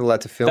in? Are people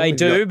allowed to film? They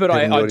do, but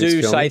I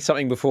do say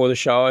something before the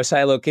show. I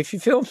say, look, if you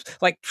film,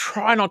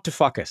 try not to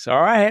fuck us, all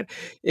right?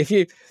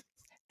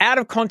 Out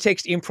of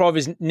context improv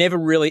is never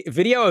really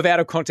video of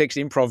out of context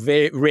improv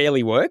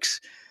rarely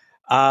works.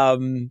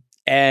 And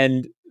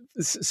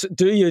so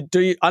do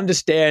you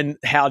understand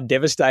how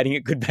devastating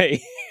it could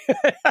be?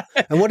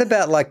 And what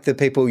about like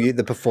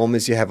the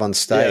performers you have on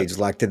stage? Yeah.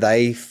 Like, do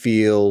they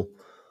feel?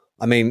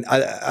 I mean,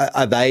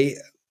 are they?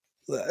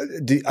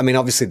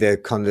 Obviously they're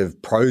kind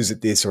of pros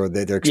at this, or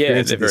they're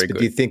experienced at this. But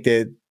do you think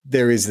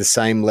there is the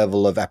same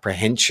level of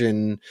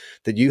apprehension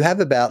that you have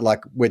about like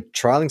we're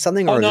trialing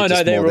something? Or no,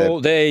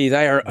 they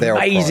are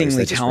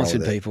amazingly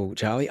talented people,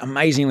 Charlie.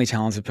 Amazingly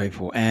talented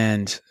people,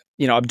 and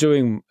I'm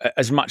doing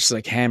as much as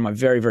I can, my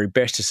very, very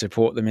best to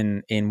support them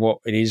in what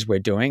it is we're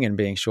doing and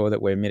being sure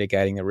that we're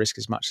mitigating the risk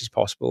as much as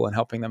possible and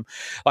helping them.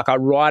 Like I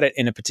write it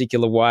in a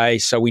particular way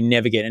so we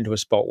never get into a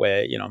spot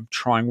where, I'm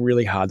trying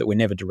really hard that we're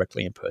never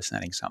directly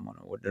impersonating someone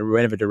or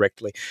we're never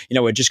directly,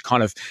 we're just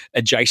kind of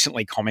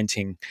adjacently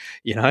commenting,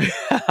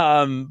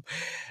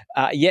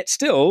 yet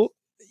still,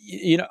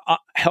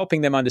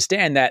 helping them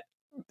understand that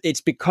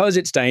it's because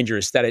it's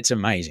dangerous that it's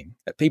amazing,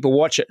 that people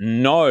watch it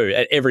and know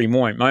at every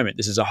moment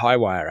this is a high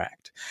wire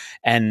act,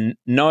 and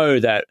know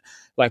that,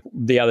 like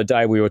the other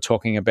day we were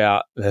talking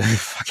about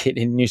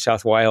in New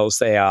South Wales,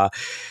 they are,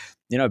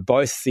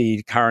 both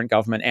the current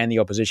government and the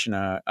opposition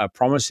are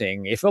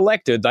promising, if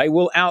elected, they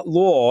will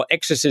outlaw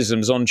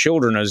exorcisms on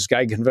children as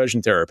gay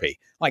conversion therapy.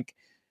 Like,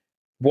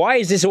 why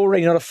is this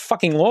already not a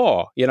fucking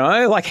law?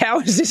 How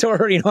is this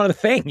already not a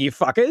thing, you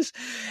fuckers?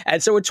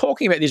 And so we're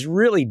talking about these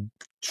really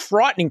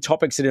frightening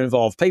topics that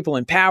involve people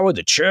in power,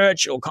 the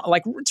church, or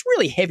it's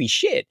really heavy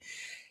shit.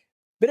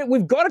 But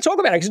we've got to talk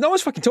about it because no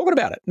one's fucking talking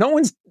about it. No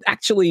one's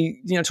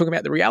actually, talking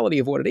about the reality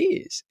of what it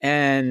is.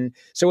 And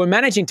so we're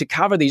managing to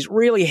cover these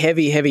really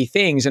heavy, heavy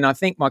things. And I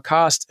think my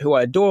cast, who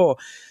I adore,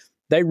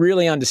 they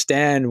really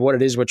understand what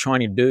it is we're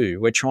trying to do.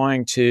 We're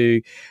trying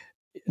to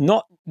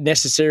not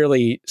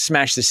necessarily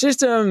smash the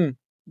system,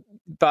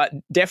 but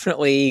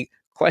definitely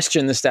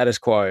question the status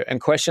quo and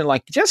question,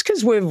 just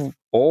because we've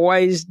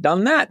always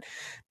done that,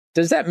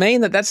 does that mean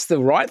that that's the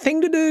right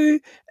thing to do?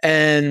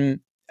 And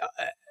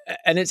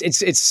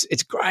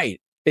it's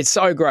great. It's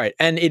so great.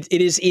 And it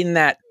is in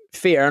that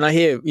fear. And I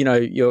hear,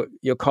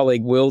 your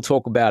colleague Will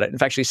talk about it. In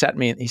fact, he sat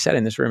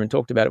in this room and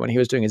talked about it when he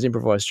was doing his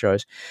improvised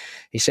shows.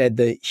 He said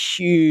the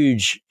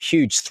huge,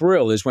 huge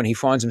thrill is when he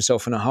finds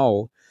himself in a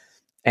hole,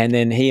 and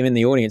then he and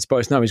the audience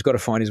both know he's got to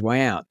find his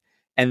way out.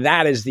 And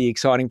that is the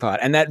exciting part.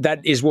 And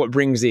that is what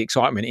brings the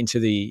excitement into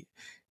the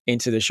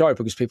show,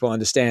 because people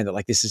understand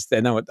that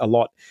they know a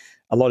lot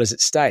is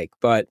at stake.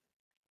 But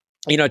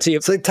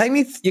So take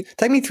me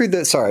through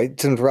the. Sorry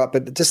to interrupt,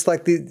 but just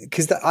like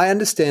because I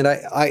understand,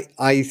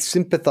 I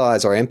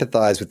sympathise or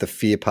empathise with the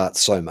fear part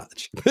so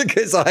much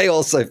because I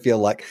also feel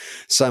like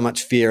so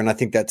much fear, and I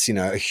think that's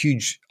a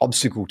huge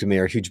obstacle to me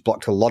or a huge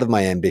block to a lot of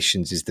my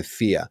ambitions is the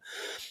fear.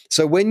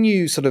 So when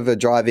you sort of are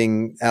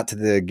driving out to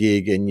the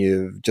gig and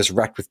you're just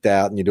racked with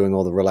doubt and you're doing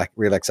all the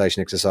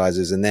relaxation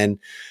exercises, and then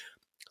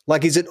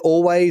like, is it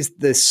always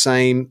the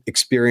same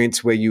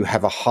experience where you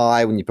have a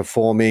high when you're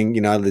performing,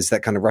 there's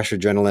that kind of rush of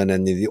adrenaline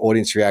and the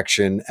audience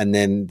reaction, and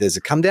then there's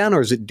a come down,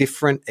 or is it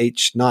different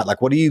each night? Like,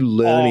 what are you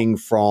learning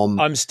from?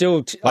 I'm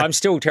still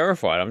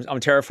terrified. I'm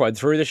terrified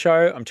through the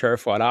show. I'm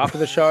terrified after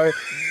the show.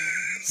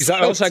 Because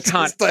I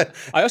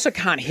also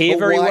can't hear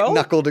very well.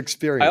 White-knuckled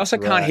experience. I also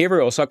can't hear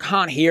very well, so I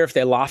can't hear if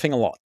they're laughing a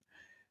lot,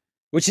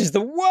 which is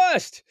the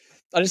worst.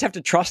 I just have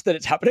to trust that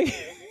it's happening.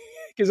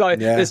 Well,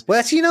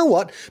 actually, you know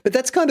what? But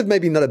that's kind of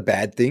maybe not a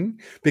bad thing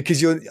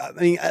because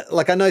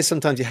I know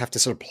sometimes you have to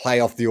sort of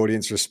play off the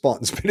audience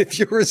response, but if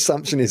your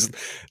assumption is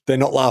they're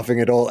not laughing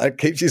at all, it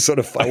keeps you sort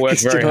of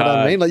focused. You know what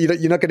I mean? Like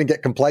you're not going to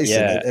get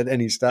complacent at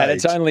any stage. And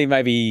it's only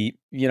maybe,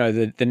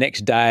 the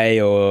next day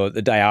or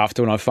the day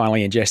after when I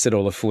finally ingested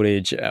all the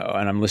footage and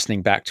I'm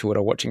listening back to it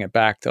or watching it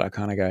back that I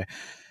kind of go,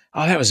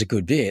 oh, that was a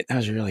good bit. That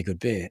was a really good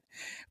bit.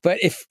 But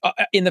if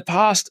in the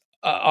past,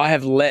 I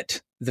have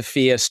let the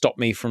fear stop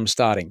me from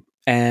starting.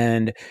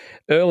 And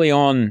early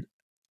on,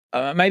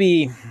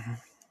 maybe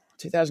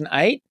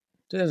 2007,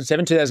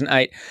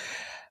 2008,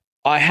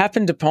 I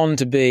happened upon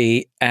to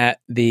be at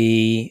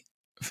the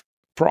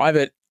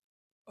private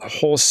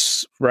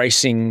horse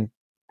racing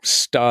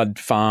stud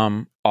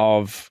farm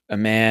of a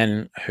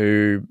man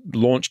who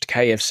launched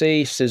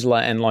KFC,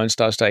 Sizzler, and Lone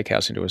Star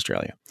Steakhouse into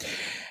Australia.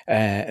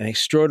 An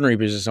extraordinary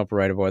business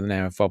operator by the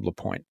name of Bob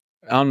LaPointe.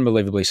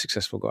 Unbelievably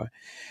successful guy.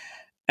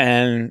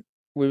 And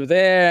we were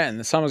there, and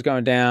the sun was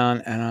going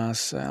down, and I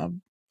said,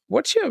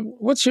 "What's your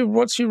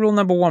rule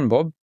number one,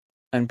 Bob?"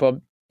 And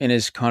Bob, in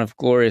his kind of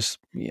glorious,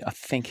 I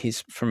think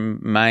he's from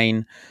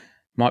Maine,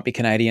 might be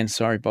Canadian.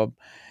 Sorry, Bob.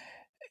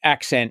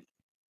 Accent.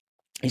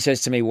 He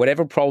says to me,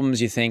 "Whatever problems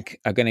you think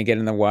are going to get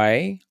in the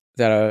way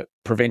that are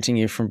preventing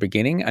you from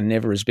beginning are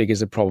never as big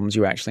as the problems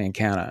you actually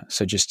encounter.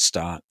 So just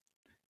start,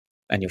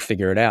 and you'll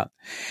figure it out."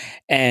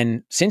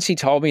 And since he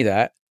told me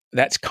that,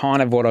 that's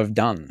kind of what I've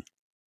done.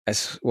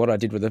 That's what I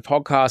did with the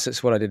podcast.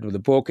 It's what I did with the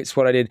book. It's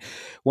what I did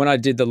when I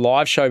did the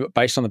live show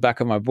based on the back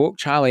of my book.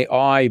 Charlie,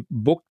 I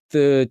booked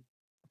the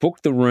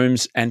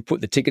rooms and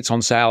put the tickets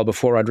on sale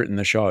before I'd written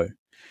the show.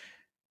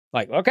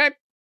 Like, okay,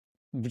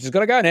 we just got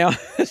to go now.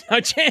 There's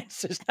no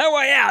chance. There's no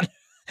way out.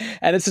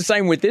 And it's the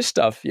same with this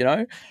stuff,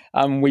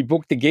 We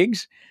booked the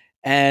gigs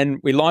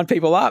and we lined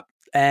people up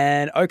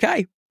and,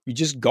 okay, you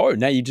just go.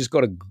 Now you just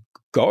got to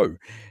go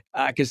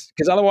because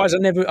otherwise I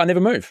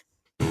never move.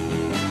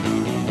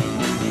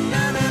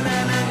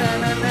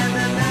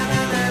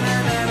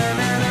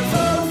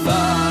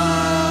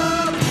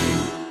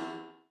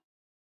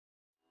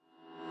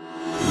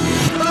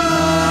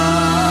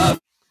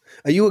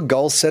 Are you a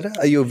goal setter?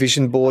 Are you a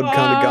vision board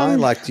kind of guy?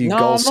 Like, do you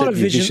goal set your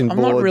vision board?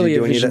 I'm not really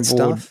a vision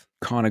board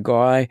kind of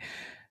guy.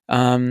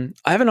 I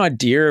have an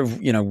idea of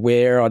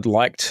where I'd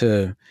like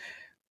to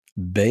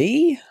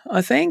be,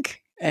 I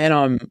think,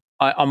 and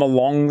I'm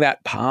along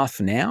that path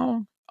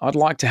now. I'd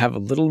like to have a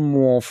little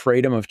more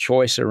freedom of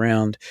choice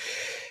around,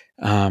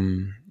 I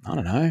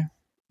don't know,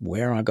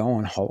 where I go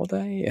on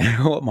holiday,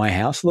 what my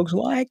house looks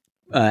like.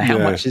 How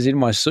much is in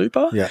my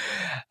super? Yeah,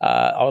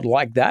 I would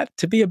like that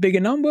to be a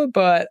bigger number,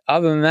 but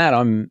other than that,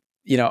 I'm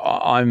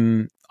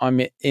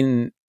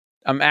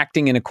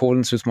acting in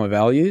accordance with my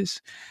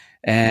values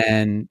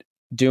and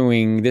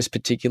doing this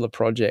particular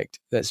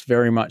project that's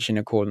very much in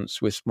accordance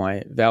with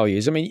my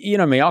values. I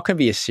mean, me, I can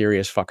be a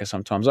serious fucker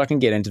sometimes. I can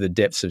get into the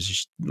depths of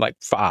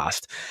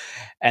fast,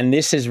 and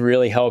this is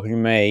really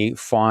helping me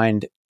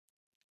find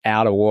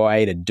out a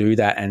way to do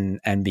that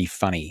and be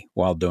funny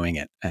while doing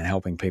it and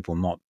helping people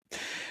not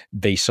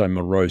be so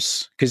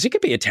morose, because it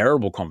could be a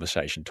terrible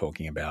conversation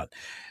talking about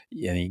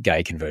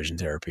gay conversion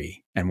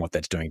therapy and what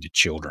that's doing to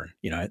children.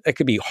 It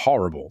could be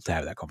horrible to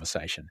have that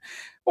conversation,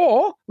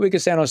 or we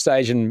could stand on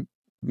stage and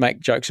make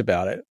jokes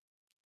about it,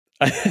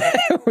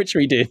 which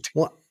we did.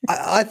 Well,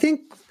 I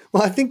think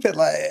that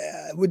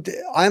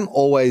I'm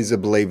always a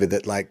believer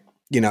that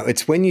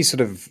it's when you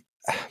sort of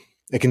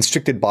are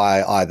constricted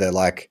by either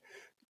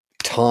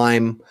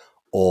time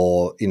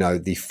or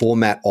the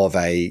format of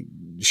a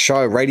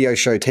show, radio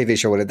show, TV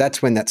show, whatever, that's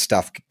when that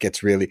stuff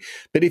gets really.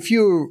 But if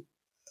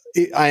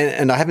I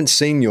haven't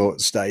seen your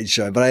stage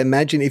show, but I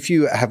imagine if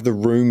you have the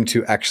room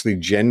to actually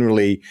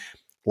generally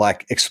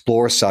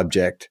explore a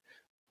subject,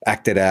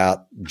 act it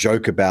out,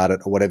 joke about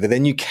it or whatever,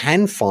 then you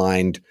can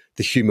find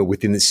the humor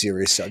within the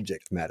serious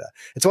subject matter.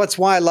 And so that's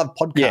why I love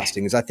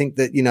podcasting, is I think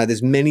that,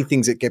 there's many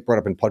things that get brought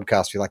up in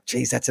podcasts. You're like,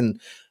 geez, that's an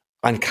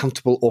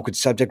uncomfortable, awkward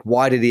subject.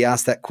 Why did he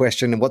ask that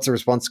question? And what's the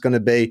response going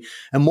to be?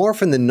 And more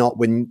often than not,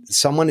 when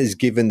someone is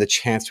given the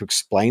chance to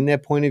explain their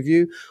point of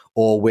view,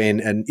 or when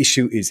an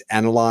issue is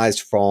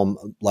analyzed from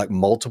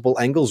multiple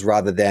angles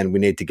rather than we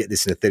need to get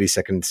this in a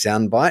 30-second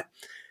soundbite,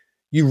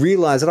 you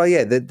realize that, oh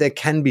yeah, there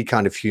can be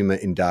kind of humor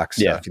in dark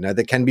stuff. You know,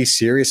 there can be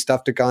serious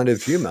stuff to kind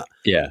of humor.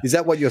 Yeah. Is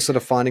that what you're sort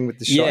of finding with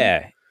the show?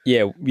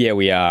 Yeah,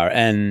 we are.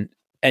 And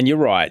you're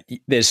right.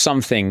 There's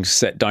some things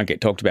that don't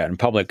get talked about in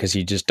public because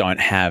you just don't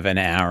have an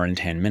hour and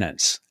 10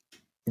 minutes.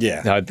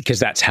 Yeah. Because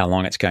that's how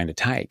long it's going to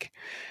take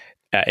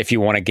if you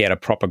want to get a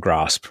proper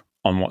grasp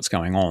on what's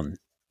going on.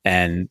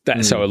 And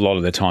so a lot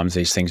of the times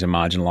these things are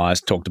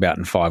marginalized, talked about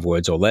in 5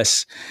 words or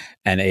less,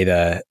 and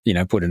either, you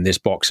know, put in this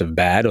box of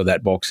bad or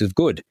that box of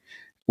good,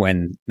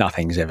 when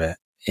nothing's ever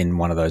in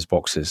one of those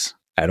boxes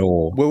at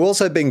all. We're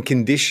also being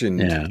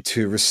conditioned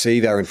to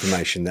receive our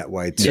information that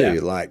way too.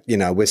 Like, you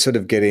know, we're sort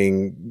of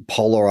getting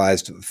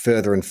polarized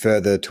further and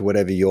further to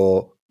whatever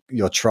your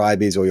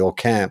tribe is or your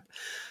camp.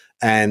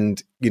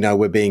 And, you know,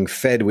 we're being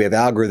fed. We have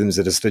algorithms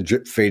that are sort of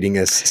drip feeding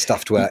us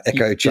stuff to our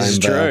echo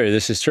chamber.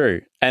 This is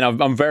true. And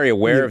I'm very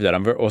aware of that.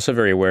 I'm also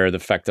very aware of the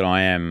fact that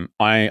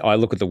I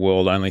look at the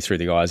world only through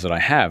the eyes that I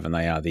have, and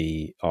they are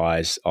the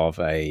eyes of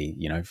a,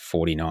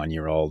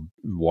 49-year-old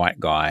white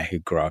guy who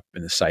grew up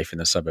in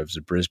the suburbs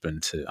of Brisbane.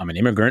 I'm an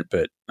immigrant,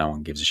 but no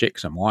one gives a shit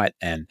because I'm white.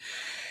 And,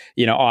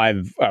 you know, I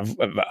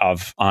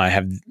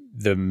have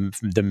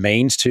the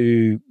means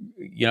to,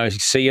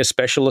 see a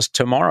specialist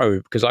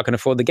tomorrow because I can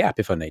afford the gap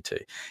if I need to.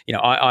 You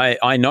know,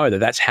 I know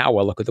that's how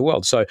I look at the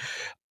world. So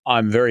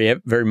I'm very,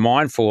 very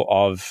mindful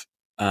of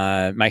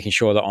making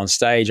sure that on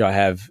stage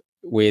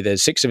where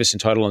there's 6 of us in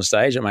total on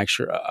stage, I make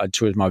sure I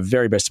do my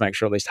very best to make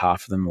sure at least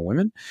half of them are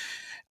women.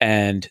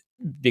 And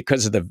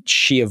because of the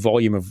sheer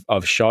volume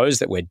of shows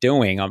that we're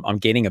doing, I'm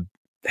getting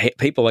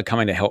people are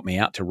coming to help me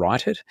out to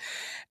write it.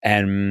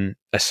 And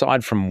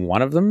aside from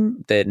one of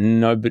them,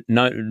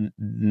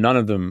 none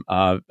of them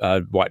are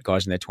white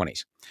guys in their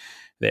 20s.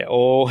 They're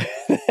all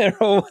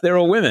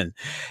women,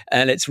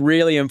 and it's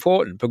really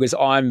important because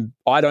I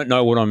don't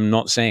know what I'm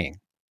not seeing.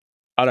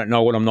 I don't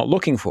know what I'm not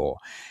looking for,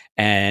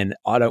 and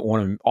I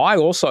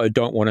also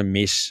don't want to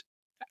miss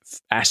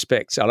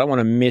aspects. I don't want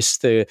to miss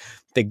the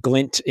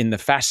glint in the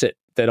facet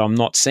that I'm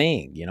not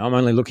seeing. You know, I'm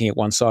only looking at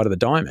one side of the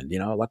diamond. You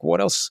know, like what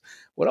else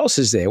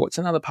is there? What's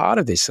another part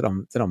of this that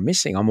I'm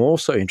missing? I'm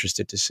also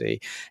interested to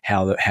see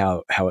how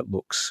it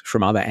looks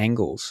from other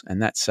angles,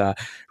 and that's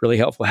really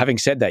helpful. Having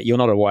said that, you're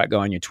not a white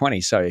guy in your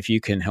 20s, so if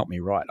you can help me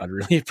write, I'd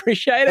really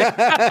appreciate it.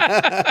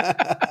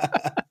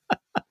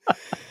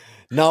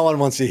 No one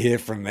wants to hear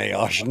from me,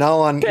 Osh. No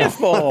one's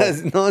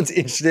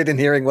interested in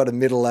hearing what a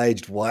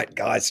middle-aged white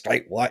guy,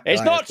 straight white guy.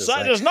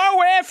 There's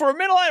nowhere for a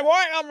middle-aged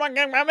white.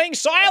 I'm being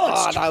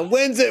silenced. Oh, no.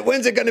 When's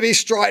it going to be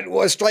straight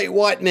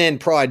white man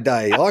Pride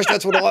Day? Osh,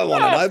 that's what I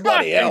want to know.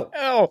 Bloody hell.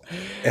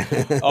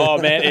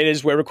 Oh man, it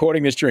is. We're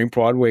recording this during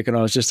Pride Week, and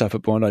I was just up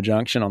at Bondi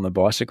Junction on the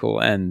bicycle,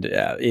 and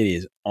it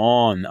is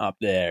on up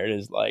there. It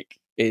is like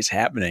it's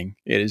happening.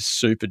 It is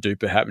super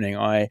duper happening.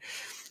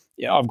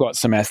 I've got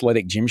some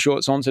athletic gym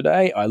shorts on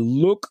today. I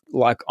look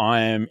like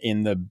I am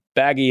in the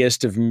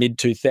baggiest of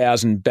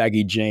mid-2000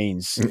 baggy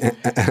jeans.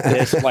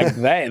 It's like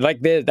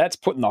that's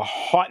putting the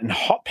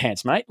hot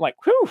pants, mate. Like,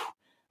 whew,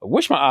 I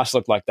wish my ass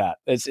looked like that.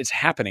 It's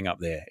happening up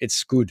there.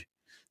 It's good.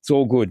 It's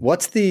all good.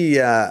 What's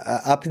the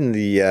up in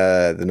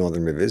the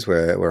Northern Rivers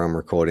where I'm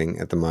recording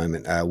at the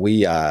moment?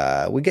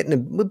 We're getting a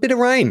bit of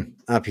rain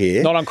up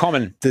here. Not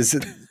uncommon.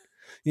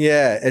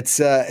 Yeah, it's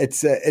a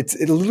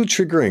little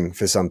triggering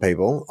for some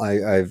people.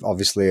 I've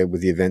obviously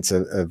with the events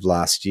of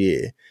last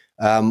year.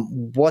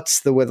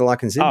 What's the weather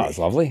like in Sydney? Oh, it's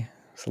lovely.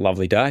 It's a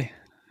lovely day.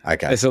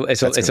 Okay, it's a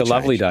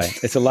lovely day.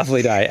 It's a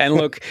lovely day. And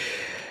look,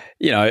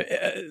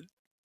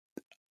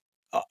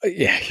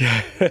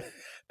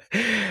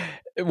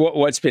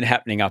 what's been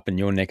happening up in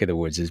your neck of the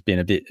woods has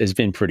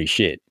been pretty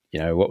shit. You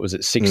know, what was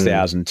it?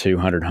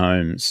 6,200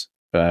 homes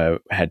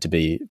had to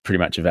be pretty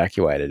much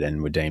evacuated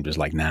and were deemed as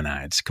like, no,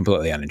 it's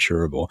completely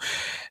uninsurable.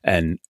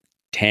 And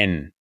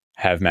 10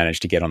 have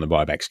managed to get on the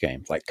buyback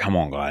scheme. Like, come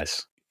on,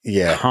 guys.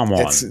 Yeah. Come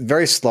on. It's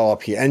very slow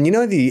up here. And you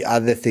know, the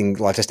other thing,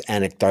 like just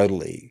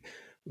anecdotally,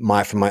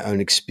 from my own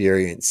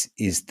experience,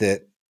 is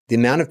that the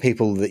amount of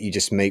people that you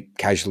just meet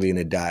casually in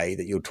a day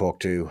that you'll talk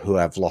to who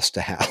have lost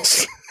a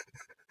house.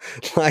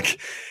 Like,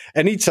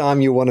 anytime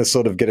you want to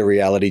sort of get a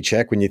reality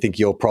check when you think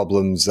your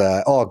problem's,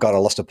 oh, God, I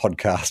lost a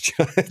podcast.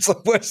 It's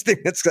the worst thing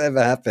that's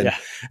ever happened. Yeah.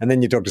 And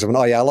then you talk to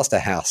someone, oh, yeah, I lost a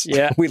house.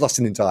 Yeah. We lost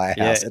an entire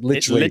house. Yeah. It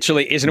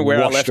literally isn't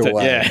where I left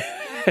away. It.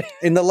 Yeah.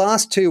 In the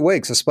last 2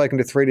 weeks, I've spoken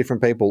to 3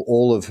 different people,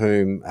 all of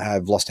whom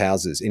have lost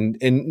houses, in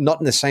not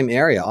in the same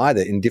area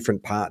either, in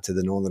different parts of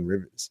the Northern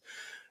Rivers.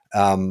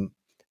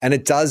 And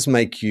it does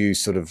make you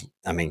sort of,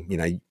 I mean, you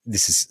know,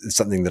 this is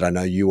something that I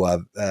know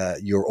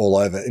you're all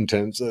over in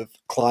terms of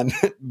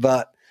climate,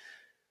 but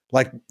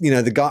like, you know,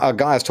 a guy I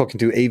was talking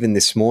to even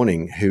this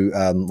morning who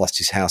lost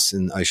his house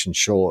in Ocean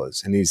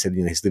Shores, and he said,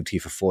 you know, he's lived here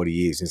for 40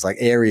 years. And it's like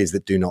areas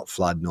that do not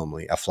flood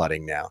normally are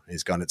flooding now.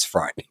 He's gone, it's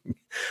frightening.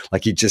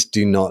 Like you just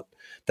do not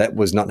that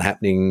was not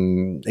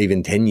happening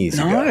even 10 years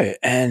ago. No,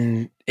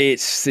 and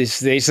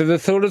these are the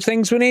sort of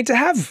things we need to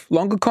have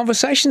longer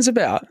conversations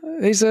about.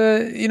 These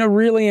are,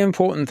 really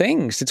important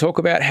things to talk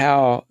about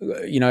how,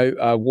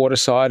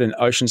 waterside and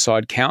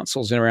oceanside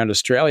councils around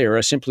Australia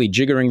are simply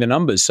jiggering the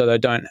numbers so they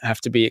don't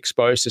have to be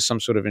exposed to some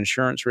sort of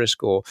insurance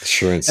risk and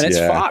it's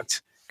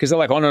fucked. Because they're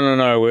like, oh,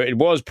 no, it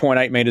was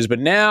 0.8 meters, but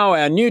now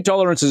our new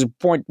tolerance is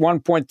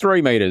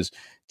 1.3 meters.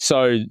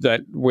 So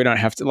that we don't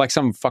have to, like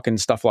some fucking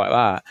stuff like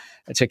that,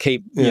 to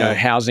keep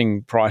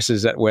housing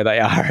prices at where they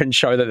are and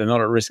show that they're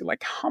not at risk. Like,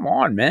 come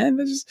on, man.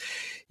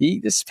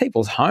 There's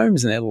people's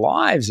homes and their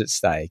lives at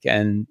stake.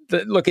 And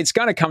look, it's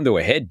going to come to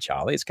a head,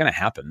 Charlie. It's going to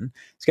happen.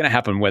 It's going to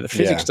happen where the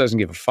physics doesn't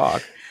give a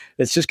fuck.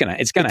 It's going to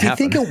happen. Do you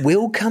think it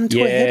will come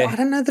to a head? I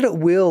don't know that it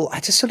will.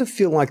 I just sort of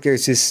feel like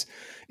there's this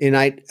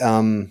innate,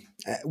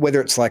 whether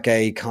it's like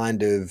a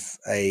kind of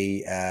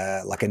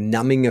like a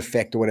numbing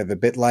effect or whatever,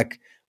 but like,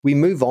 we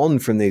move on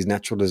from these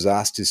natural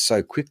disasters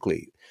so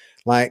quickly.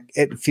 Like,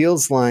 it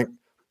feels like,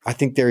 I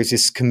think there is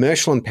this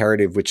commercial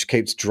imperative which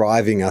keeps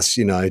driving us,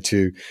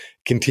 to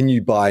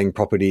continue buying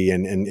property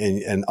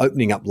and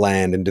opening up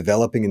land and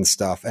developing and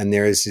stuff. And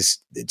there is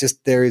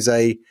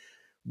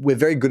we're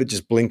very good at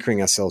just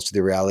blinkering ourselves to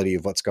the reality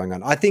of what's going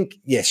on. I think,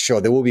 yes, sure,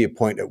 there will be a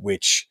point at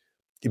which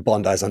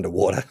Bondi's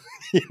underwater,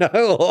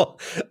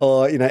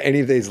 or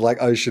any of these like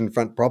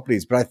oceanfront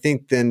properties. But I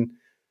think then,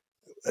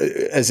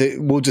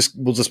 we'll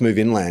just move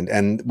inland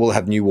and we'll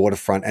have new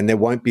waterfront, and there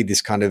won't be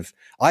this kind of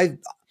I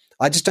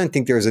just don't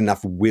think there is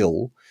enough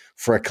will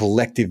for a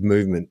collective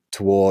movement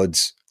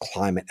towards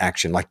climate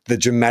action, like the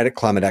dramatic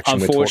climate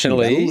action.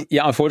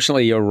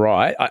 Unfortunately, you're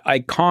right. I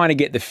kind of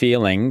get the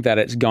feeling that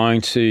it's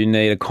going to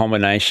need a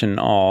combination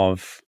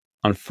of,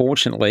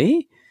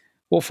 unfortunately,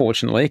 or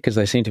fortunately, because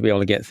they seem to be able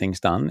to get things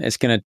done. It's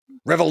going to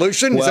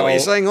revolution? Is that what you're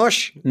saying,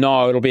 Osh?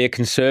 No, it'll be a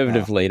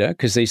conservative leader,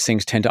 because these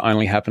things tend to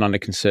only happen under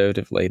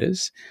conservative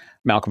leaders.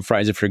 Malcolm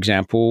Fraser, for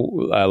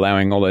example,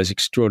 allowing all those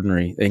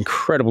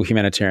incredible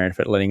humanitarian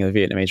effort, letting the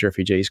Vietnamese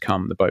refugees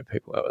come, the boat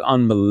people,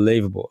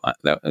 unbelievable.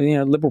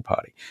 Liberal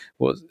Party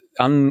was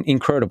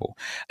incredible.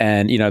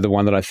 And, the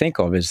one that I think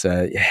of is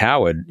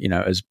Howard,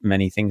 as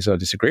many things I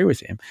disagree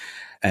with him,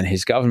 and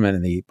his government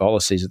and the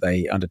policies that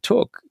they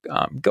undertook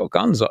got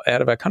guns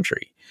out of our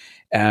country.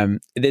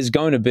 It's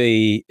going to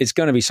be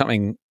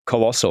something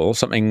colossal,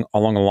 something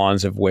along the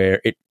lines of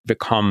where it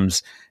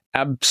becomes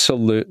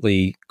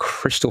absolutely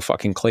crystal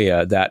fucking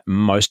clear that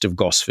most of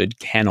Gosford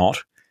cannot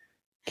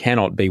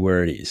be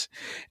where it is.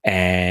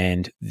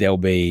 And there'll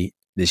be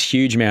this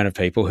huge amount of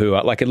people who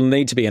are like, it'll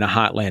need to be in a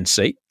heartland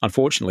seat.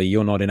 Unfortunately,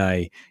 you're not in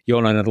a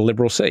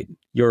liberal seat.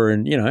 You're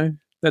in,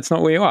 that's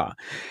not where you are.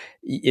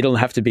 It'll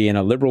have to be in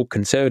a liberal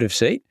conservative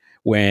seat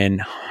when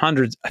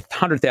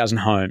 100,000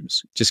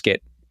 homes just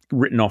get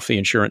written off the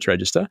insurance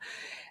register.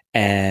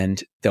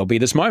 And there'll be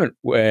this moment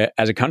where,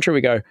 as a country,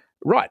 we go,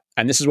 right,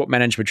 and this is what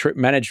managed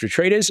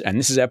retreat is, and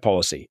this is our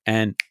policy,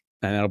 and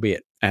that'll be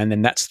it. And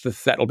then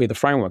that'll be the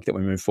framework that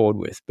we move forward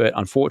with. But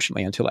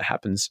unfortunately, until it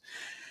happens,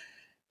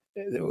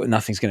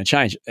 nothing's going to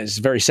change. It's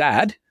very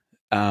sad,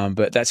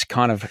 but that's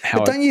kind of how.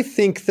 But don't you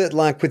think that,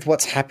 like, with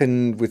what's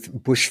happened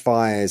with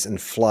bushfires and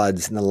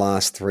floods in the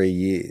last 3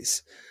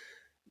 years,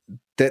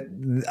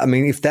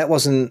 if that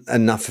wasn't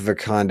enough of a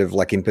kind of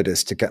like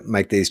impetus to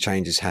make these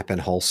changes happen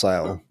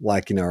wholesale,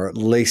 or at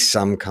least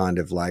some kind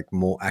of like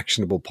more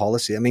actionable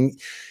policy.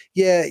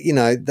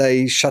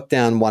 They shut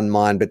down one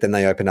mine, but then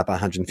they open up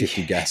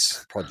 150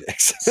 gas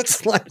projects.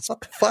 It's like, what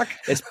the fuck?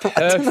 It's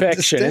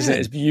perfection, isn't it?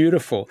 It's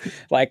beautiful.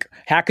 Like,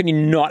 how can you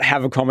not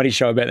have a comedy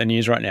show about the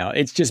news right now?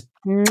 It's just,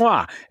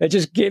 mwah, it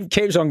just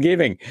keeps on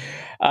giving.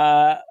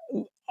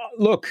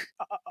 Look,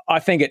 I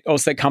think it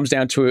also comes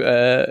down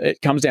to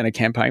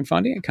campaign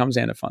funding. It comes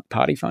down to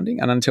party funding,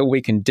 and until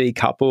we can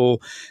decouple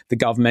the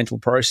governmental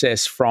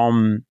process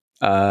from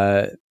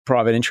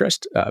private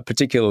interest,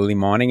 particularly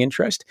mining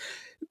interest,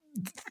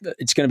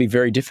 it's going to be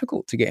very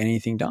difficult to get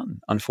anything done.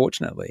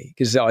 Unfortunately,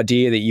 because the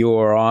idea that you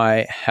or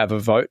I have a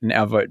vote and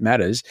our vote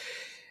matters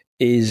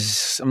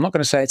is, I'm not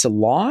going to say it's a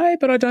lie,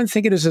 but I don't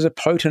think it is as a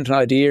potent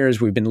idea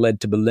as we've been led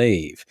to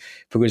believe,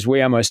 because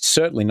we are most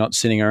certainly not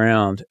sitting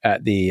around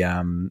at the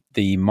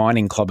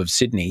Mining Club of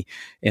Sydney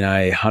in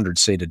a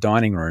 100-seater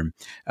dining room,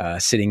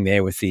 sitting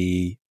there with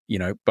the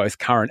both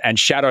current and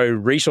shadow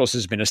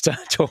resources minister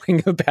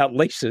talking about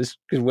leases,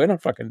 because we're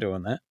not fucking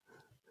doing that.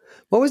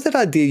 What was that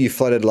idea you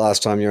floated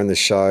last time you were on the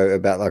show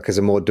about, like, as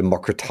a more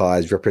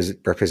democratized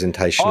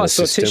representational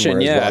system?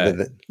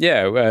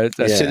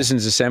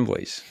 Citizens'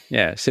 assemblies.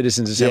 Yeah,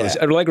 citizens' assemblies.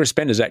 Yeah. Allegra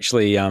Spender's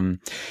actually,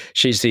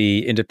 she's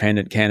the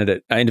independent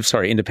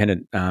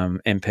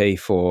MP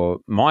for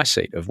my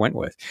seat of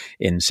Wentworth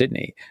in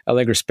Sydney.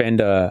 Allegra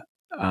Spender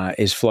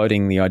is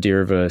floating the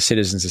idea of a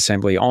citizens'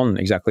 assembly on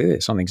exactly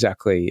this, on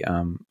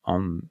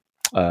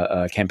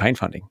campaign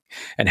funding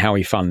and how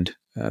we fund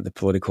the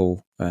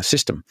political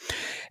system.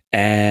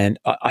 And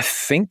I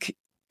think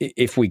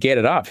if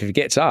it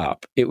gets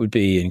up, it would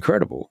be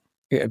incredible,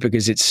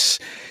 because it's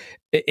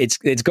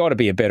got to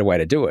be a better way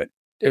to do it.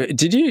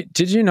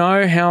 Did you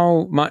know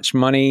how much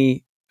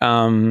money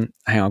hang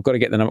on, I've got to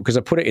get the number because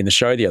I put it in the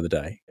show the other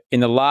day. In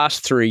the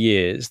last 3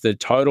 years, the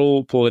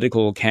total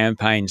political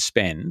campaign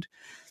spend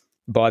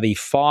by the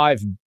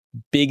 5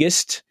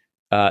 biggest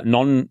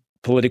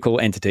non-political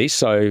entities,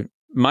 so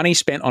money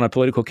spent on a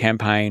political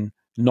campaign,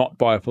 not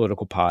by a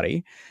political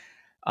party,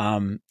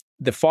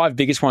 the 5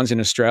 biggest ones in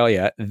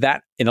Australia,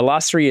 that in the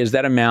last 3 years,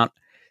 that amount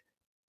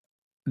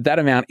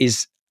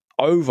is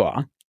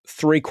over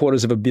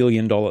 $750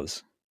 million.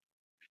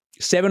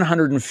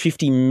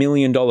 $750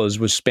 million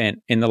was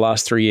spent in the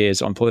last 3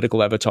 years on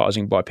political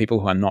advertising by people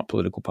who are not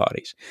political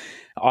parties.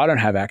 I don't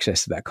have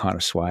access to that kind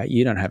of sway.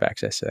 You don't have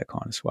access to that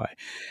kind of sway.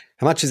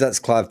 How much is that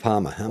Clive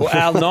Palmer?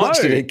 Well, no, much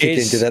did he kick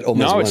into that?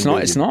 Almost no,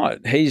 it's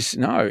not. billion? It's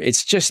not.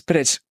 It's just, but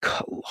it's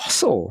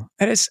colossal.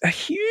 And it's a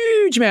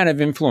huge amount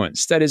of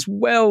influence that is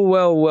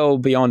well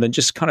beyond and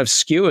just kind of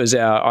skewers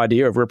our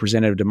idea of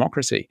representative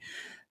democracy.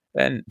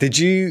 And did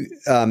you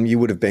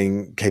would have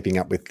been keeping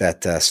up with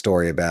that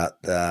story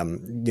about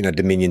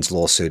Dominion's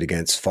lawsuit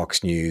against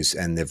Fox News,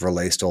 and they've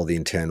released all the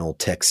internal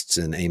texts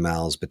and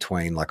emails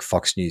between like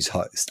Fox News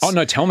hosts. Oh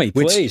no,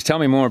 please tell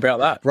me more about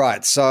that.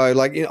 Right, so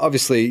like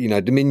obviously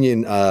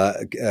Dominion,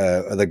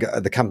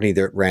 the company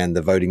that ran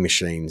the voting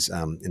machines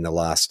in the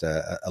last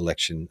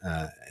election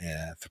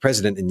for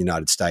president in the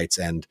United States,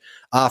 and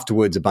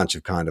afterwards a bunch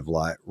of kind of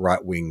like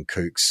right wing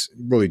kooks,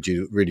 Rudy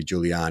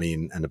Giuliani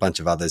and a bunch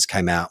of others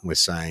came out and were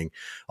saying,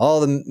 oh,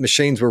 the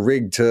machines were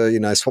rigged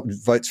to, swap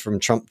votes from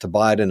Trump to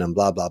Biden and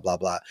blah, blah, blah,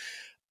 blah.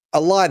 A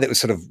lie that was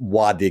sort of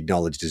widely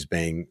acknowledged as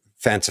being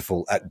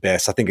fanciful at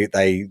best. I think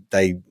they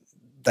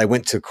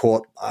went to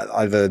court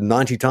over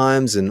 90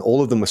 times and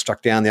all of them were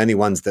struck down. The only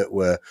ones that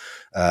were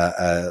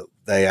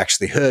they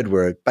actually heard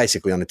were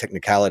basically on a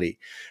technicality.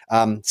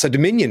 So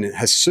Dominion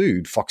has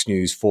sued Fox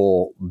News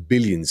for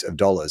billions of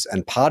dollars.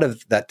 And part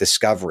of that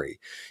discovery,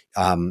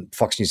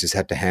 Fox News has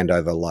had to hand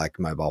over like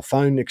mobile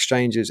phone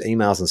exchanges,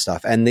 emails and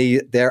stuff. And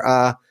there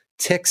are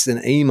texts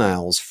and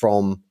emails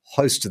from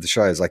hosts of the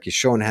shows like your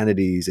Sean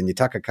Hannitys and your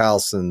Tucker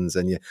Carlsons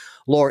and your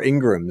Laura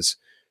Ingrams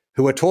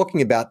who are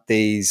talking about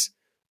these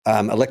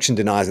election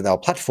deniers that they were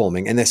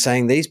platforming, and they're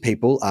saying these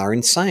people are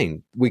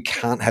insane. We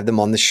can't have them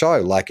on the show.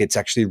 Like it's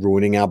actually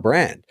ruining our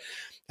brand.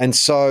 And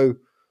so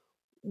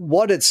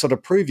what it's sort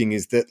of proving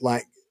is that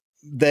like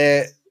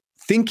they're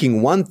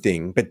thinking one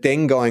thing, but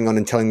then going on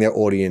and telling their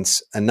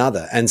audience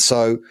another. And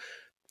so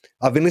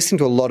I've been listening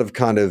to a lot of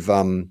kind of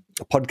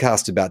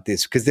podcasts about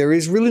this because there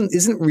is really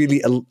isn't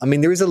really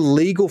there is a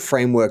legal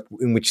framework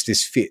in which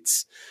this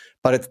fits,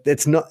 but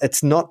it's not.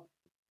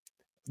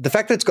 The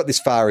fact that it's got this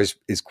far is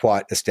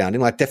quite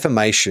astounding. Like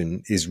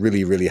defamation is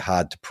really, really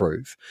hard to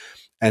prove.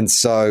 And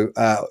so,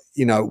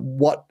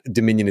 what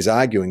Dominion is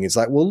arguing is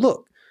like, well,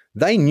 look,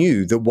 they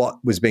knew that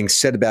what was being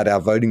said about our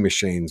voting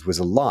machines was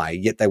a lie,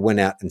 yet they went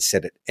out and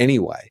said it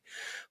anyway.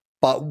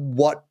 But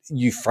what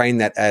you frame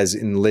that as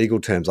in legal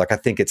terms, like I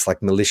think it's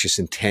like malicious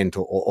intent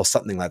or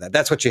something like that.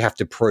 That's what you have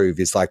to prove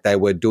is like they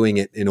were doing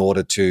it in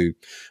order to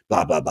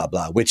blah, blah, blah,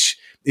 blah, which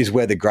is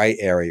where the gray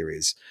area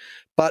is.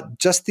 But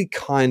just the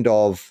kind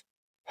of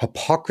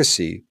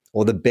hypocrisy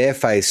or the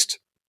barefaced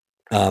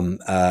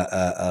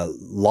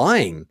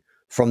lying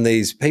from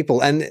these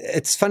people. And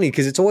it's funny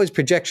because it's always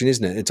projection,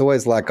 isn't it? It's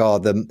always like, oh,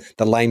 the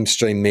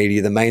lamestream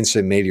media, the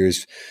mainstream media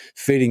is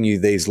feeding you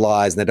these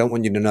lies and they don't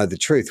want you to know the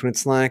truth. When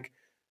it's like,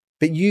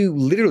 but you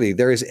literally,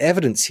 there is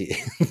evidence here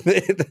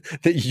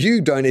that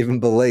you don't even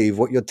believe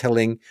what you're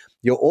telling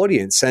your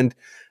audience. And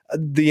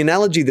the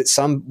analogy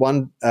that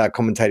one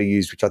commentator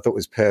used, which I thought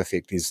was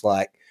perfect, is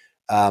like,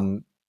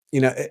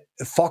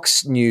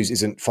 Fox News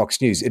isn't Fox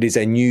News. It is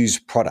a news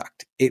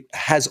product. It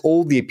has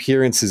all the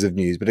appearances of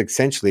news, but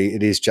essentially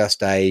it is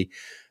just a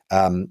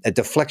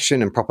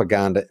deflection and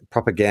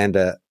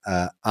propaganda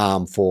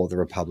arm for the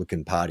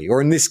Republican Party,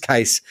 or in this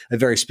case, a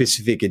very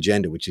specific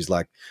agenda, which is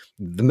like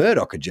the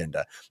Murdoch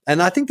agenda.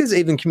 And I think there's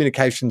even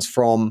communications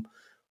from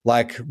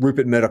like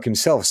Rupert Murdoch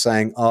himself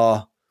saying,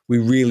 oh, we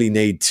really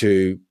need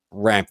to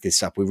ramp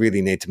this up. We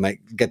really need to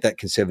get that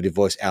conservative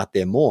voice out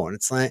there more. And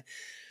it's like,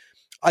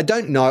 I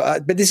don't know,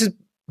 but this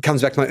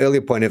comes back to my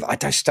earlier point of I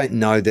just don't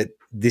know that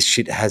this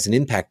shit has an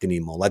impact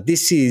anymore. Like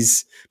this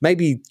is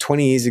maybe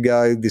 20 years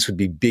ago, this would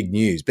be big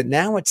news, but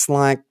now it's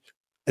like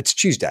it's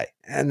Tuesday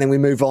and then we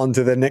move on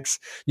to the next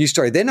news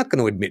story. They're not going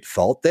to admit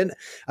fault. Then,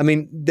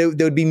 there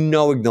would be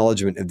no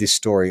acknowledgement of this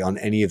story on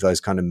any of those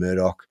kind of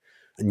Murdoch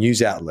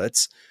news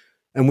outlets,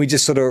 and we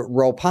just sort of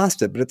roll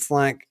past it. But it's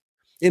like,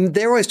 and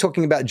they're always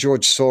talking about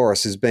George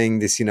Soros as being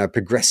this,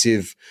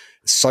 progressive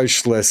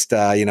socialist,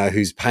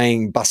 who's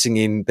bussing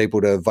in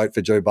people to vote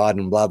for Joe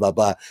Biden, blah, blah,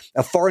 blah.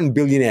 A foreign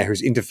billionaire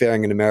who's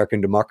interfering in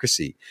American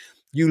democracy.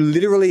 You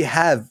literally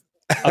have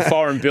a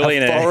foreign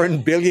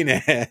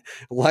billionaire.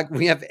 Like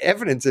we have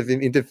evidence of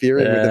him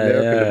interfering with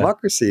American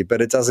democracy,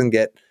 but it doesn't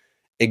get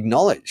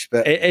acknowledged.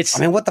 But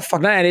what the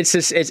fuck? Man,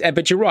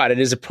 but you're right. It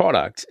is a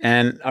product.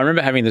 And I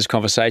remember having this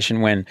conversation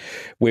when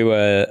we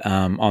were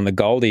on the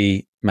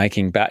Goldie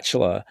making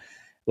Bachelor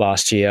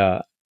last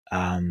year.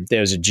 There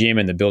was a gym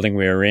in the building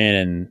we were in,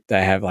 and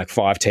they have like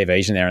 5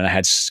 TVs in there, and they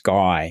had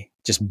Sky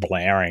just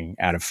blaring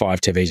out of 5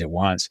 TVs at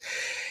once.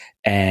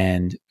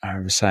 And I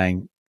was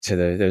saying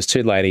there was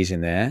two ladies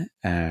in there.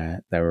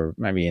 They were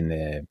maybe in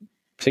their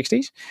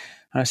 60s.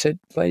 And I said,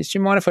 "Ladies, do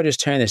you mind if I just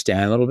turn this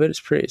down a little bit?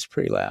 It's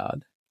pretty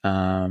loud."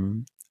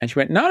 And she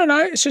went, "No,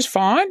 it's just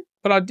fine.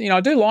 But I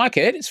do like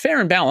it. It's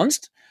fair and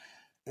balanced."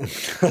 And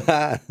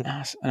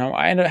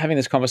I ended up having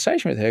this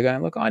conversation with her,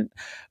 going, "Look,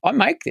 I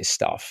make this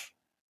stuff,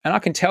 and I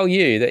can tell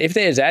you that if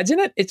there's ads in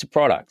it, it's a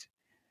product.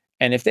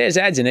 And if there's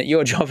ads in it,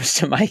 your job is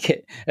to make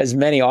it as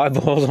many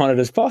eyeballs on it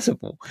as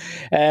possible."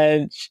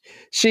 And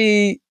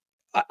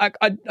I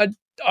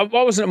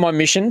wasn't on my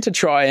mission to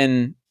try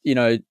and,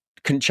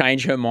 can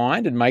change her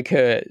mind and make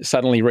her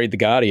suddenly read The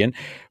Guardian,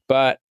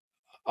 but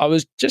I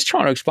was just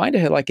trying to explain to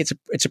her, like,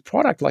 it's a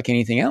product like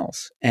anything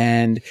else.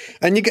 And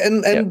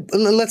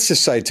let's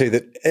just say too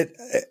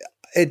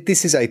that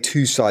this is a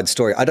two-side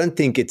story. I don't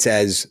think it's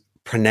as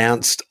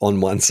pronounced on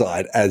one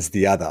side as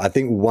the other. I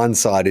think one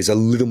side is a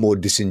little more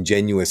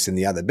disingenuous than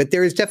the other, but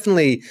there is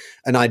definitely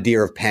an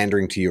idea of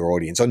pandering to your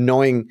audience, or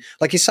knowing,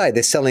 like you say,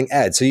 they're selling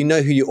ads. So you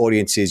know who your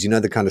audience is, you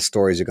know the kind of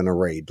stories you're going to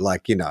read.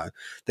 Like,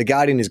 The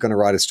Guardian is going to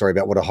write a story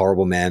about what a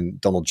horrible man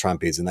Donald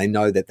Trump is, and they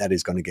know that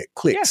is going to get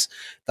clicks.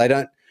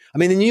 Yeah.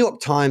 The New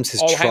York Times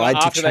has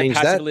tried to change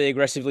that. Passively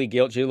aggressively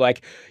guilt you,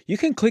 like, you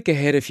can click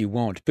ahead if you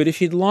want, but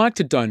if you'd like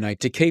to donate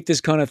to keep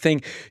this kind of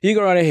thing, you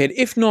go right ahead.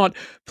 If not,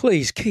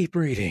 please keep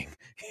reading.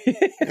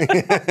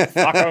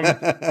 Fuck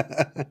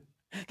 'em.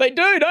 They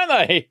do, don't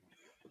they?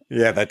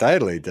 Yeah, they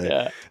totally do.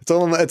 Yeah.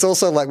 It's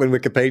also like when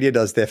Wikipedia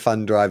does their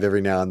fun drive every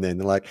now and then.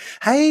 They're like,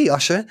 "Hey,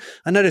 Osher,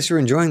 I noticed you're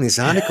enjoying this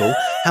article.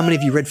 How many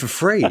have you read for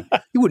free?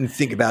 You wouldn't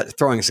think about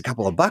throwing us a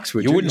couple of bucks,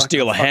 would you? You wouldn't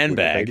steal a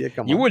handbag.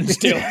 You wouldn't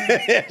steal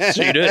a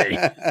CD."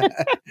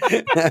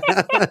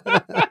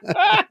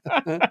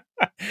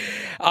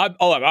 I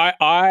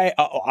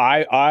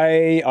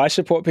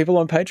support people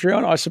on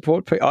Patreon. I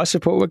support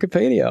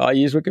Wikipedia. I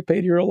use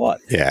Wikipedia a lot.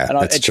 Yeah,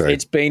 that's true.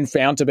 It's been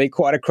found to be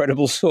quite a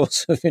credible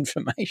source of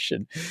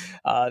information.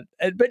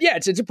 But yeah,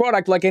 it's a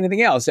product like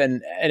anything else.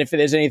 And if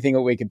there's anything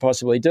that we could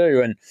possibly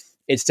do, and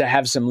it's to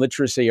have some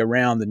literacy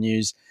around the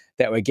news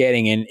that we're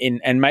getting.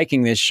 And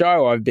making this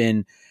show,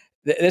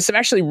 there's some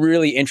actually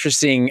really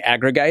interesting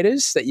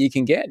aggregators that you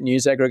can get,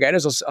 news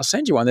aggregators. I'll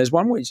send you one. There's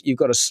one where you've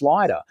got a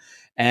slider,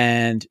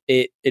 and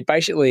it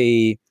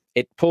basically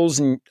pulls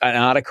an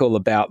article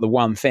about the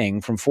one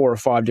thing from 4 or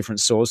 5 different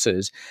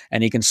sources,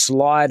 and you can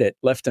slide it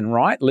left and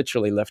right,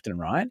 literally left and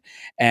right.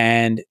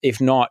 And if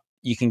not,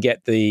 you can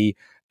get the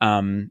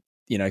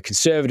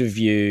conservative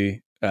view,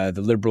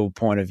 the liberal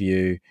point of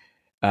view,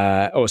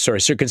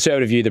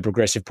 conservative view, the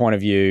progressive point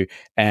of view,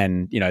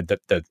 and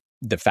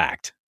the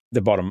fact. The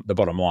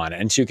bottom line.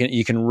 And so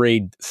you can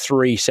read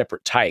 3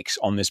 separate takes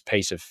on this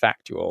piece of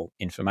factual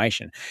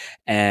information.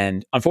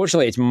 And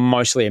unfortunately, it's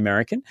mostly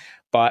American,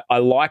 but I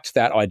liked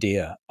that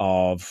idea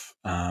of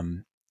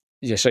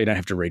so you don't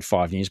have to read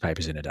 5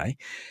 newspapers in a day.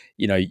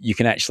 You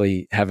can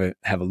actually have a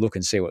look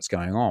and see what's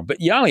going on.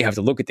 But you only have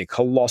to look at the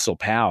colossal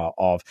power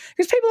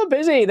because people are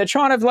busy. They're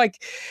trying to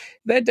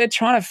they're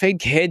trying to feed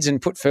kids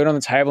and put food on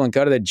the table and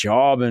go to their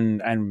job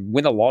and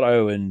win the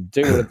lotto and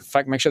do whatever the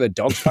fuck, make sure the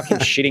dog's fucking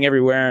shitting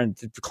everywhere and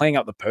cleaning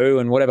up the poo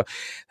and whatever.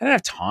 They don't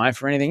have time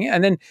for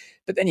anything.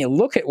 But then you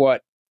look at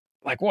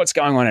what's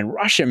going on in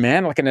Russia,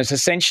 man. And it's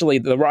essentially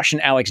the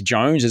Russian Alex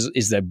Jones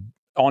is the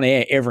on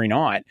air every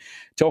night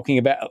talking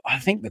about, I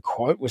think the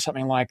quote was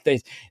something like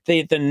the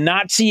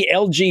Nazi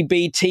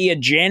LGBT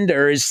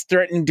agenda is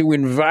threatening to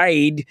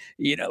invade,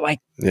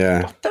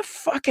 what the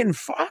fucking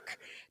fuck?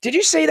 Did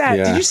you see that?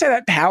 Yeah. Did you see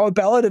that power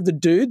ballad of the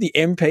dude, the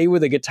MP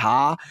with a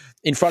guitar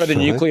in front of the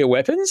nuclear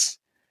weapons?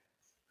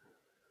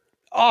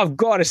 Oh, I've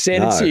got to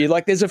send it to you.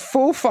 There's a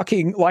full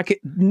fucking,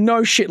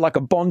 no shit, like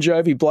a Bon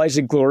Jovi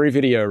Blazing Glory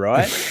video,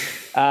 right?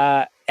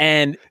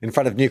 And in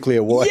front of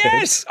nuclear warheads.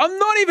 Yes, I'm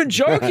not even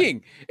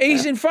joking.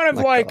 He's in front of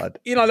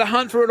the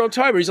Hunt for Red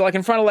October. He's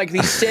in front of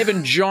these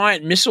 7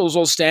 giant missiles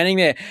all standing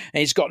there, and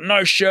he's got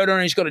no shirt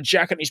on. He's got a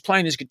jacket. And he's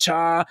playing his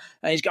guitar,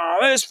 and he's going,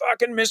 "This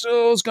fucking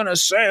missile's gonna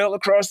sail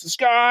across the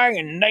sky,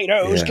 and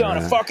NATO's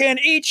gonna fucking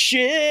eat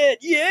shit."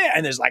 Yeah,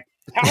 and there's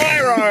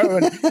pyro,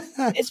 and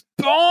it's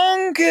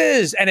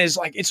bonkers. And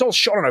it's all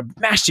shot on a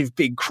massive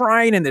big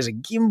crane, and there's a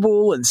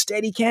gimbal and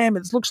Steadicam.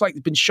 It looks like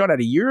it's been shot out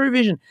of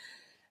Eurovision.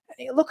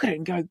 And you look at it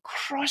and go,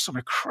 "Christ, I'm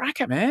a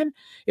cracker, man."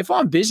 If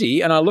I'm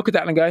busy and I look at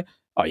that and go,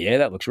 "Oh yeah,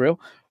 that looks real,"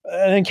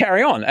 and then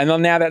carry on. And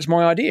then now that's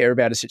my idea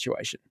about a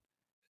situation.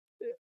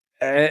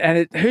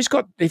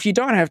 If you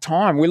don't have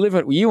time,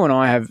 you and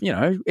I have,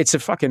 it's a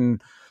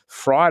fucking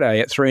Friday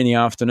at 3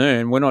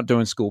 p.m. We're not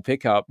doing school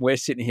pickup. We're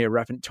sitting here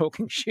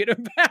talking shit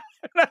about,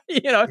 not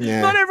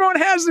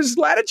everyone has this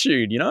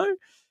latitude,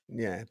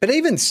 Yeah. But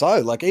even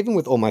so, even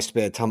with all my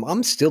spare time,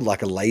 I'm still a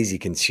lazy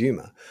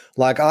consumer.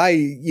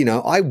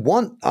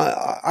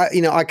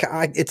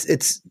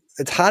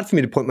 It's hard for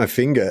me to point my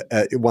finger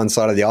at one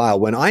side of the aisle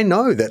when I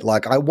know that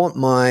I want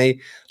my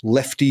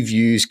lefty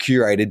views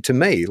curated to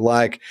me.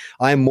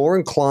 I'm more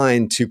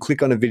inclined to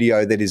click on a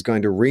video that is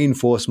going to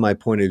reinforce my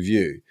point of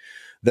view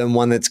than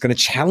one that's going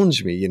to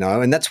challenge me,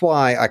 and that's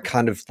why I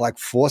kind of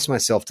force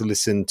myself to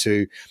listen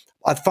to.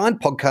 I find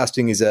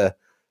podcasting is a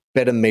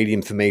better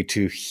medium for me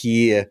to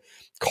hear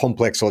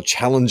complex or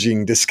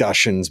challenging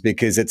discussions,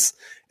 because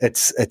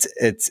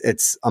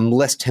I'm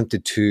less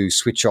tempted to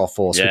switch off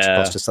or switch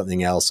across to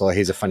something else, or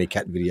here's a funny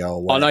cat video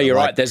or whatever. Oh no, you're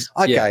right. There's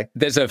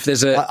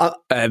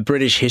a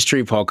British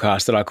history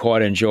podcast that I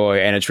quite enjoy,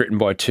 and it's written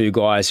by two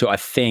guys who I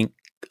think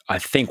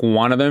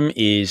one of them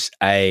is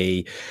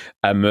a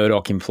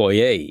Murdoch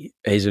employee.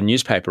 He's a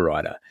newspaper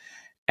writer.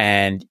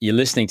 And you're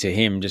listening to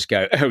him just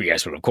go, oh,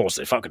 yes, well, of course,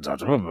 they fucking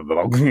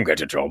get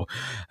to trouble.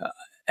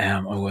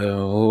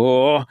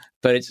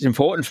 But it's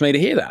important for me to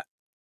hear that,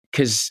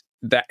 because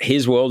that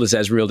his world is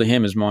as real to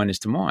him as mine is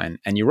to mine.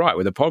 And you're right,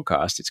 with a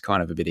podcast, it's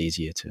kind of a bit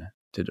easier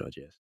to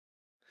digest.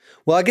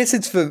 Well, I guess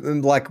it's for,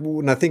 like,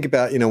 when I think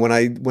about, when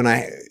I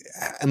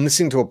am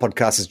listening to a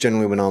podcast, it's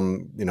generally when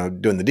I'm,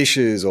 doing the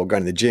dishes or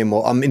going to the gym,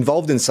 or I'm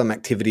involved in some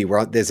activity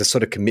where there's a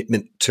sort of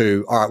commitment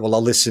to, all right, well,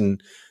 I'll listen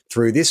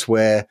through this,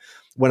 where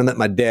when I'm at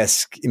my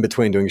desk in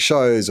between doing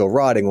shows or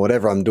writing or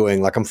whatever I'm doing,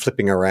 like I'm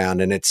flipping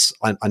around and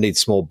I need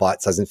small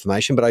bite-sized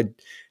information, but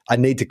I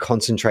need to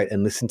concentrate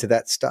and listen to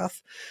that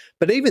stuff.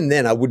 But even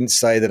then, I wouldn't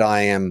say that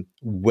I am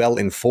well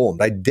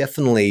informed. I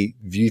definitely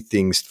view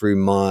things through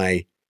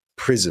my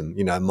prism,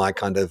 my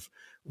kind of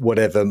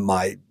whatever,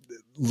 my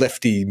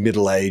lefty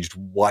middle-aged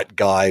white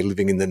guy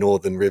living in the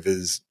Northern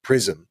Rivers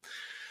prism.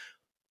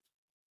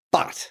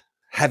 But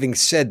having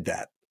said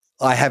that,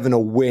 I have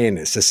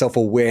a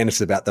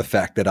self-awareness about the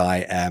fact that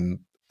I am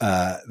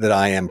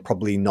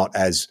probably not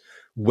as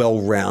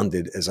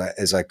well-rounded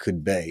as I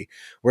could be.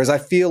 Whereas I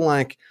feel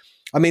like,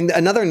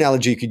 another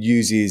analogy you could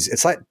use is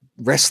it's like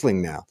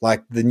wrestling now.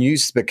 Like the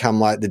news has become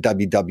like the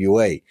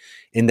WWE,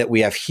 in that we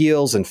have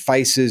heels and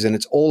faces, and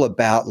it's all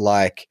about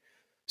like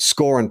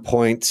scoring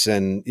points,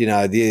 and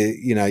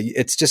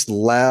it's just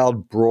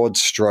loud, broad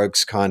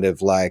strokes, kind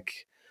of like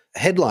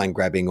headline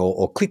grabbing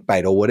or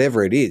clickbait or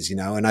whatever it is,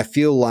 And I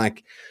feel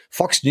like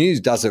Fox News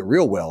does it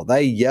real well.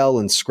 They yell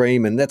and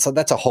scream, and that's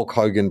a Hulk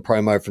Hogan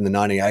promo from the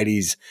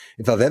 1980s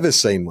if I've ever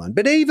seen one.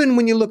 But even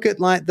when you look at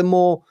like the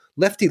more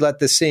lefty, like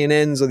the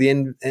CNNs or the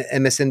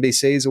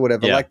MSNBCs or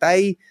whatever, like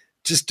they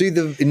just do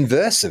the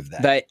inverse of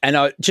that.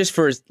 Just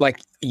for like,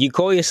 you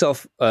call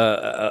yourself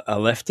a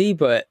lefty,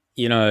 but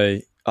you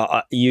have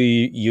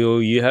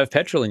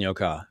petrol in your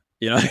car.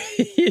 I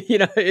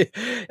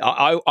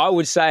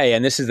would say,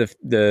 and this is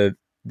the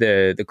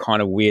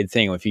kind of weird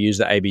thing, if you use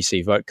the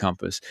ABC vote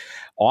compass,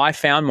 I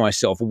found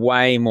myself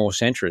way more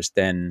centrist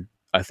than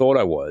I thought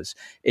I was.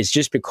 It's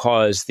just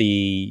because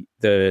the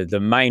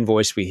main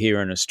voice we hear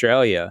in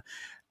Australia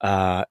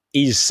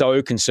is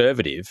so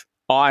conservative.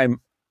 I'm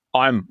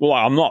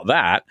not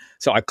that,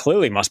 so I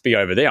clearly must be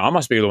over there. I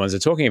must be the ones they're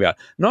talking about.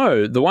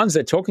 No, the ones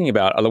they're talking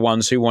about are the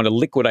ones who want to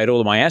liquidate all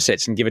of my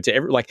assets and give it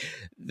to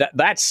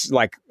that's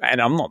like,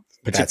 and I'm not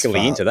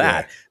particularly into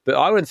that. Yeah. But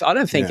I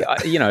don't think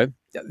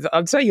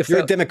I'd say you're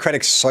a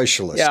democratic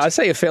socialist. Yeah, I'd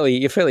say you're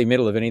fairly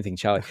middle of anything,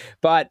 Charlie.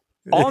 But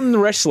on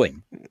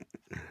wrestling,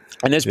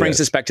 and this brings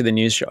us back to the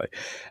news show.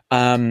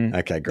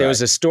 Okay, great. There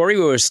was a story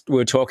we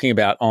were talking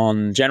about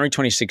on January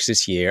 26th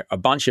this year, a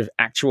bunch of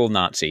actual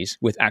Nazis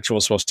with actual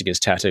swastikas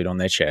tattooed on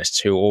their chests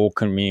who all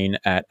commune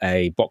at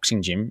a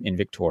boxing gym in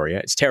Victoria.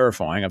 It's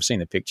terrifying. I've seen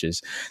the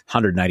pictures,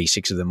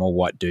 186 of them, all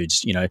white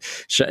dudes.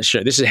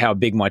 This is how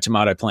big my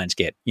tomato plants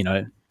get,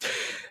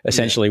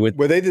 essentially.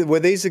 Were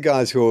these the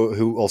guys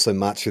who also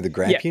marched through the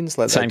Grampians?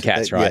 Yeah, same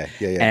cats, right?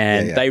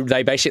 And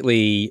they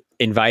basically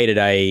invaded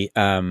a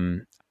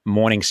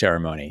morning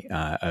ceremony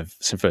of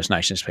some First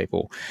Nations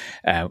people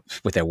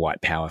with their white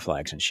power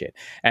flags and shit.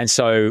 And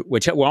so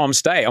I'm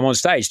on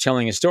stage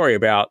telling a story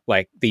about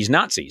like these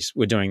Nazis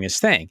were doing this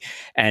thing,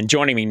 and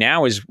joining me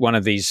now is one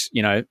of these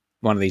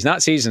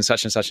Nazis and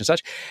such and such and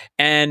such.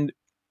 And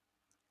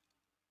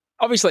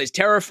obviously it's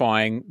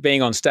terrifying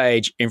being on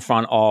stage in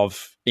front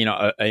of,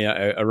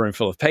 a room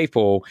full of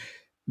people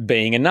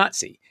being a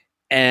Nazi.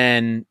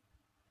 And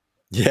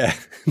yeah,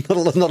 not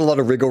a lot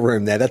of wriggle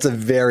room there. That's a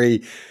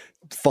very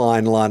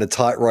fine line, a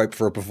tightrope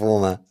for a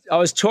performer. I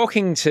was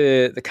talking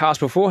to the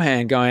cast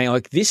beforehand going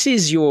like, this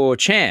is your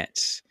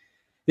chance.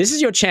 This is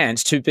your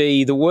chance to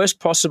be the worst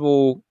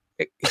possible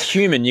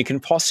human you can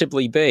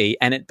possibly be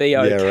and it be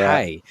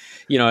okay.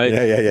 Yeah,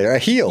 right. A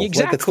heel.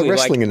 Exactly. That's the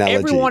wrestling analogy.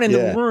 Everyone in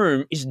the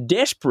room is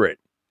desperate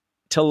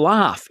to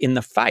laugh in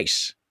the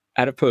face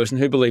at a person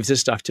who believes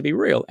this stuff to be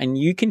real, and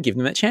you can give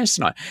them that chance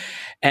tonight.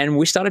 And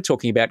we started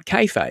talking about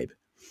kayfabe.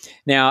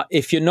 Now,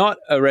 if you're not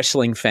a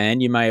wrestling fan,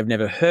 you may have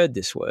never heard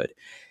this word.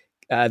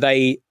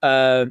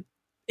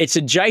 It's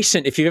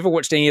adjacent. If you've ever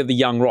watched any of the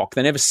Young Rock,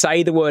 they never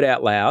say the word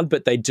out loud,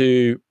 but they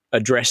do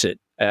address it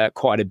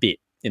quite a bit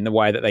in the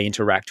way that they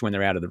interact when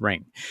they're out of the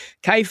ring.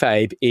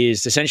 Kayfabe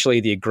is essentially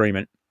the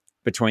agreement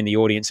between the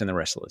audience and the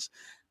wrestlers.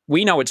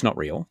 We know it's not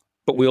real,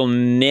 but we'll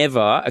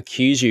never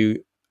accuse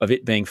you of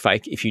it being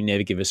fake if you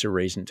never give us a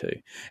reason to.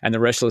 And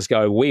the wrestlers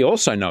go, we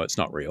also know it's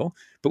not real,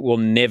 but we'll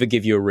never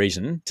give you a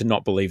reason to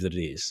not believe that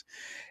it is.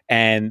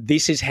 And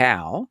this is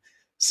how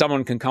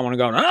someone can come on and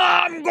go,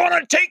 I'm going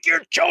to take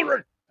your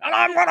children and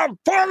I'm going to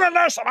put them in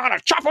this and I'm going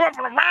to chop them up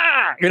in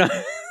a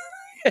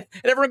and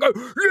everyone go,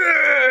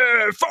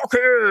 yeah, fuck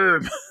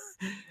him.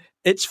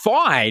 it's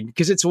fine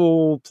because it's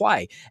all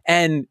play.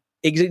 And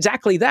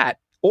exactly that.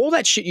 All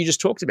that shit you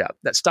just talked about,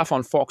 that stuff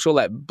on Fox, all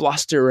that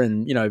bluster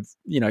and, you know,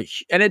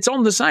 and it's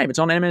on the same. It's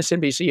on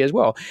MSNBC as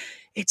well.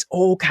 It's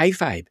all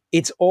kayfabe.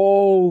 It's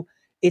all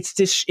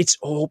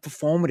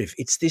performative.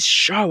 It's this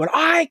show. And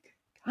I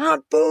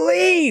can't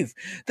believe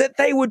that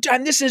they would,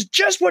 and this is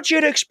just what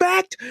you'd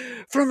expect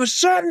from a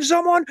certain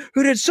someone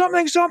who did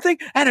something,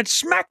 and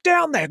it's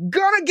SmackDown. They're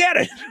gonna get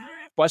it.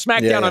 By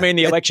SmackDown, I mean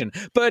the election.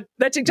 But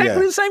that's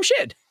exactly the same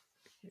shit.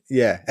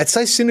 Yeah. It's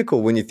so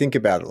cynical when you think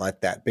about it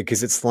like that,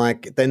 because it's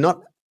like they're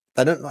not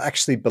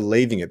actually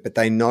believing it, but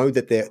they know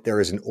that there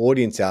is an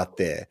audience out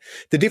there.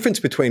 The difference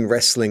between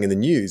wrestling and the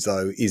news,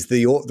 though, is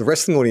the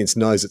wrestling audience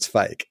knows it's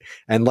fake.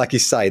 And like you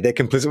say, they're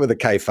complicit with the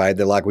kayfabe.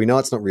 They're like, we know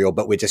it's not real,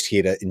 but we're just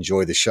here to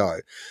enjoy the show.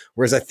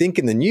 Whereas I think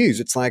in the news,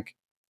 it's like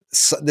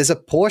there's a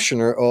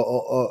portion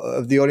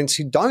of the audience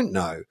who don't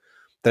know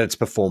that it's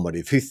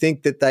performative, who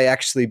think that they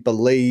actually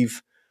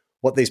believe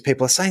what these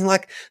people are saying.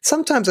 Like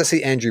sometimes I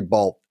see Andrew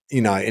Bolt,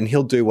 you know, and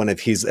he'll do one of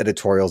his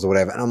editorials or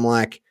whatever, and I'm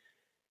like,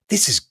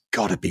 this has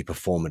got to be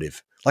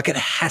performative. Like it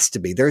has to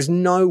be. There is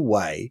no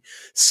way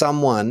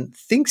someone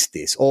thinks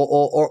this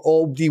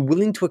or be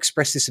willing to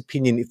express this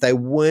opinion if they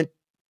weren't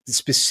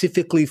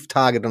specifically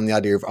targeted on the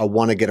idea of, I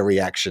want to get a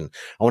reaction.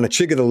 I want to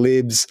trigger the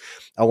libs.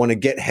 I want to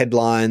get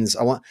headlines.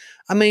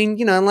 I mean,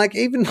 you know, like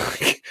even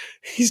like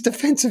his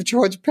defense of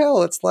George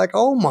Pell, it's like,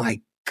 oh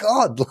my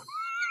God.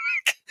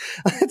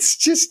 It's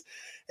just,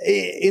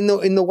 in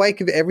the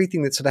wake of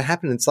everything that sort of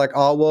happened, it's like,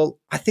 oh, well,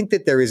 I think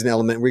that there is an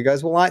element where he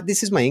goes, well,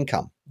 this is my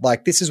income.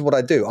 Like, this is what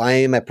I do. I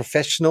am a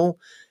professional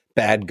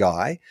bad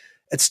guy.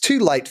 It's too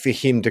late for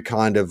him to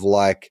kind of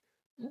like,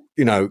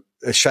 you know,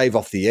 shave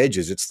off the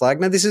edges. It's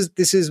like, no, this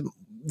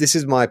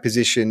is my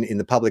position in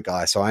the public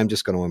eye. So I'm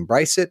just going to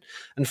embrace it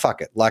and fuck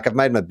it. Like I've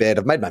made my bed.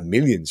 I've made my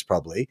millions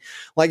probably.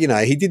 Like, you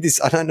know, he did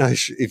this. I don't know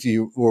if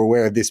you were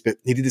aware of this, but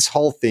he did this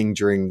whole thing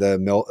during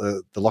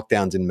the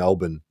lockdowns in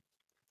Melbourne.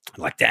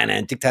 Like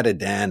Dictator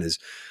Dan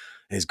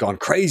has gone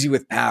crazy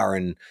with power,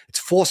 and it's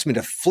forced me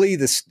to flee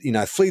the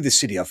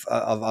city of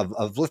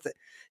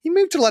he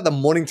moved to like the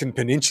Mornington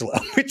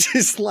Peninsula, which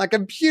is like a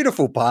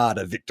beautiful part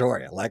of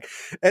Victoria. Like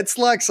it's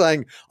like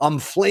saying, I'm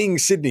fleeing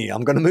Sydney.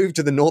 I'm going to move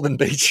to the northern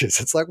beaches.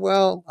 It's like,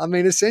 well, I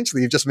mean,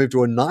 essentially you've just moved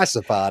to a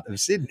nicer part of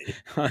Sydney.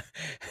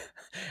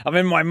 I'm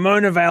in my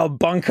Mona Vale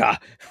bunker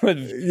with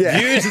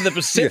views of the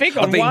Pacific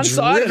on one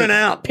side and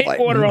out,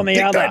 Pittwater on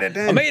the other.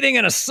 I'm eating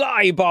in a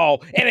acai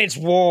bowl and it's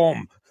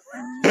warm.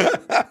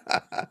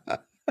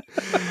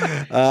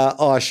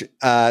 Osh,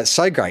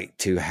 so great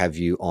to have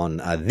you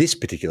on this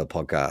particular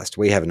podcast.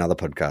 We have another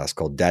podcast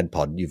called Dad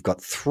Pod. You've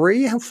got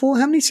 3, 4.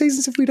 How many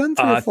seasons have we done?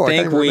 3 or 4?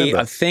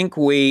 I think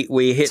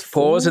we hit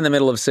pause in the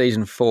middle of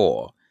season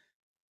 4.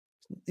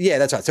 Yeah,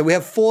 that's right. So we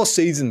have 4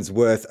 seasons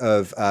worth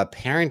of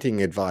parenting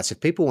advice.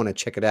 If people want to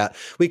check it out,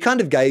 we kind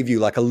of gave you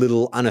like a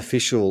little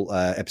unofficial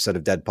episode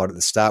of Dad Pod at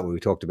the start where we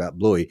talked about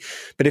Bluey.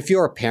 But if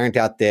you're a parent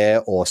out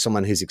there or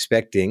someone who's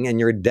expecting, and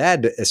you're a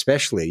dad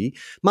especially,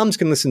 mums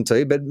can listen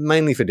too, but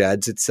mainly for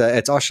dads, it's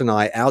Osh and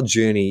I, our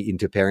journey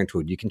into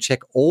parenthood. You can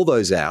check all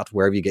those out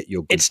wherever you get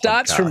your good It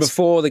starts podcasts. from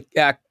before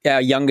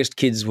our youngest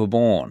kids were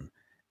born,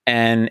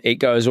 and it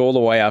goes all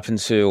the way up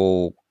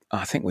until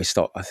I think we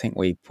stopped. I think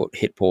we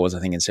hit pause. I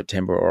think in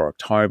September or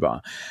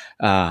October.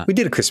 We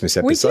did a Christmas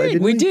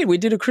episode. We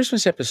did a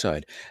Christmas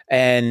episode,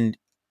 and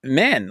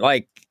man,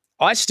 like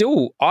I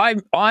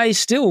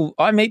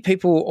meet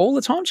people all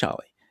the time,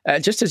 Charlie.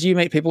 Just as you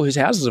meet people whose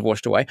houses have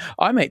washed away,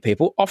 I meet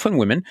people, often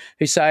women,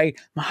 who say,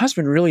 "My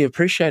husband really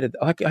appreciated.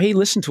 Like he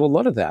listened to a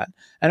lot of that,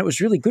 and it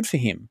was really good for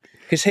him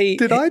because he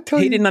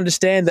didn't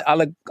understand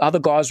that other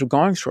guys were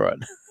going through it."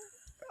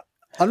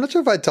 I'm not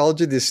sure if I told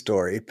you this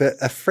story, but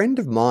a friend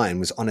of mine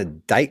was on a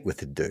date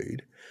with a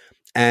dude,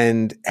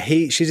 and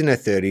she's in her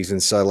 30s.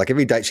 And so like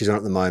every date she's on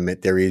at the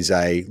moment, there is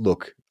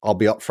look, I'll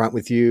be up front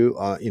with you.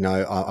 You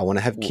know, I want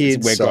to have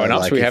kids. We're grown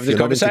ups. We have the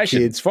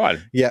conversation. It's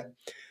fine. Yeah.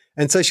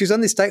 And so she was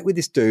on this date with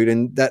this dude,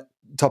 and that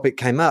topic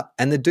came up,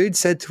 and the dude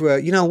said to her,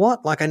 you know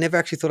what? Like I never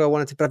actually thought I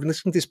wanted to, but I've been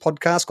listening to this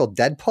podcast called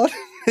Dad Pod.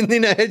 And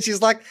in her head,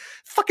 she's like,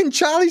 fucking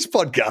Charlie's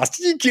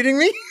podcast. Are you kidding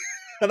me?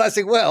 And I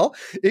said, well,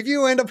 if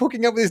you end up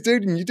hooking up with this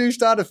dude and you do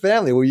start a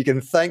family, well, you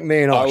can thank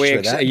me and Osh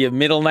for that. Your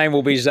middle name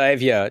will be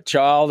Xavier.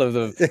 Child of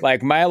the,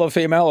 like male or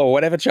female or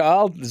whatever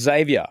child,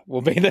 Xavier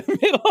will be the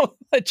middle,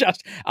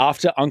 just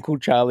after Uncle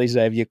Charlie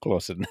Xavier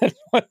Clausen.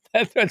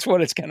 That's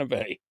what it's going to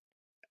be.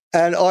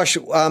 And Osh,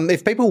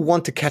 if people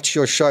want to catch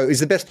your show, is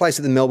the best place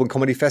at the Melbourne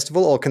Comedy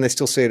Festival, or can they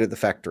still see it at the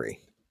Factory?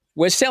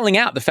 We're selling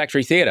out the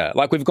Factory Theatre.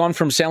 Like we've gone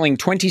from selling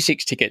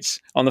 26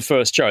 tickets on the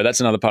first show. That's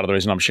another part of the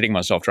reason I'm shitting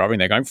myself driving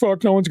there going,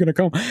 fuck, no one's going to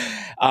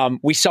come.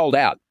 We sold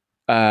out.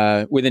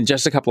 within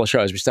just a couple of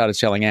shows, we started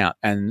selling out.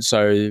 And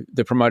so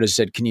the promoters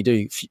said, can you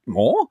do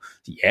more?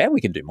 Yeah,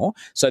 we can do more.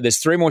 So there's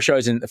 3 more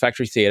shows in the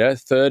Factory Theatre,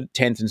 3rd,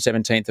 10th and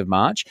 17th of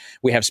March.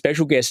 We have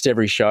special guests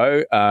every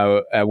show.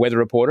 Our weather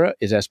reporter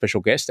is our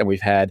special guest. And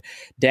we've had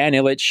Dan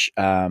Illich,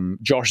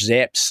 Josh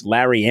Zepps,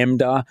 Larry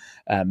Emder,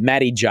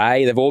 Matty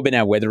J. They've all been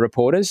our weather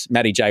reporters.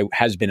 Matty J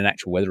has been an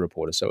actual weather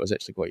reporter, so it was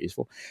actually quite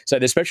useful. So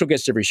there's special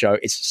guests every show.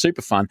 It's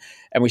super fun.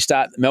 And we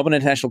start the Melbourne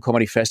International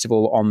Comedy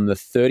Festival on the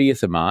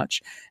 30th of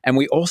March. And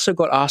we also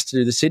got asked to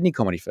do the Sydney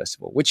Comedy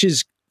Festival, which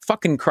is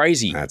fucking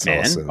crazy. That's man.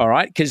 awesome. All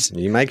right, because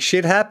you make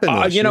shit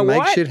happen. You know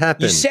what? Shit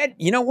happen. You said,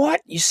 you know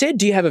what? You said,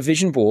 do you have a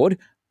vision board?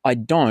 I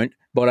don't,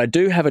 but I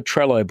do have a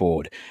Trello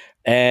board,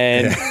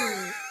 and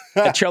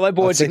a Trello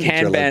board's a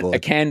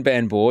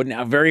Kanban board.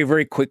 Now, very,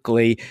 very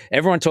quickly,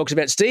 everyone talks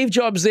about Steve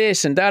Jobs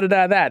this and that.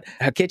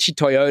 Satoshi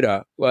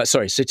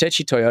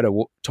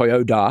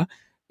Toyoda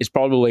is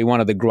probably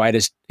one of the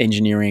greatest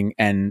engineering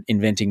and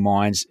inventing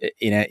minds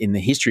in the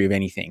history of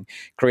anything.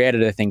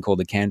 Created a thing called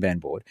the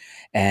Kanban board,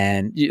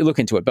 and you look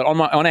into it. But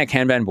on our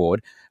Kanban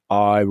board,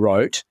 I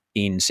wrote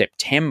in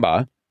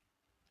September,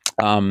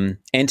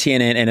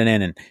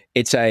 NTNN.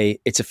 It's a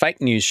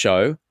fake news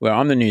show where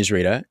I'm the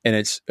newsreader, and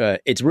it's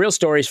real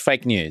stories,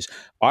 fake news.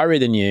 I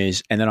read the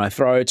news, and then I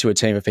throw it to a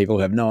team of people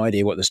who have no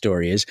idea what the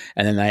story is,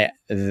 and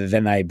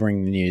then they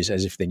bring the news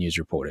as if they're news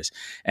reporters.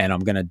 And I'm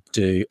going to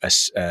do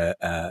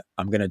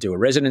a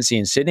residency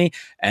in Sydney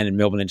and in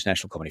Melbourne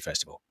International Comedy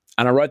Festival.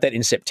 And I wrote that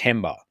in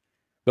September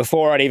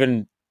before I'd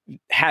even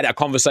had a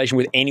conversation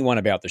with anyone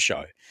about the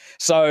show.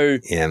 So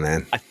yeah,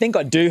 man, I think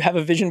I do have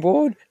a vision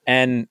board,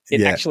 and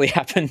it actually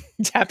happened.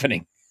 It's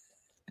happening.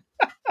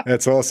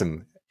 That's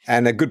awesome.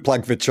 And a good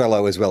plug for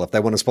Trello as well, if they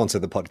want to sponsor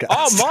the podcast.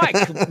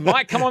 Oh,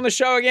 Mike, come on the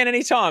show again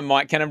anytime.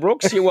 Mike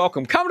Cannon-Brooks, you're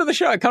welcome. Come to the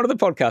show, come to the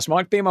podcast.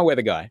 Mike, be my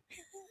weather guy.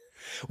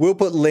 We'll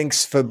put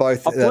links for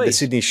both the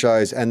Sydney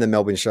shows and the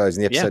Melbourne shows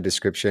in the episode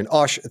description.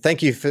 Osh,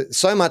 thank you for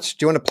so much.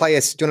 Do you want to play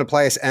us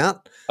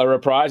out? A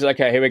reprise?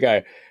 Okay, here we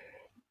go.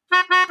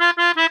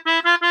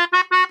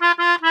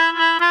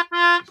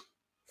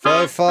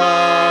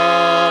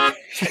 FOFOP.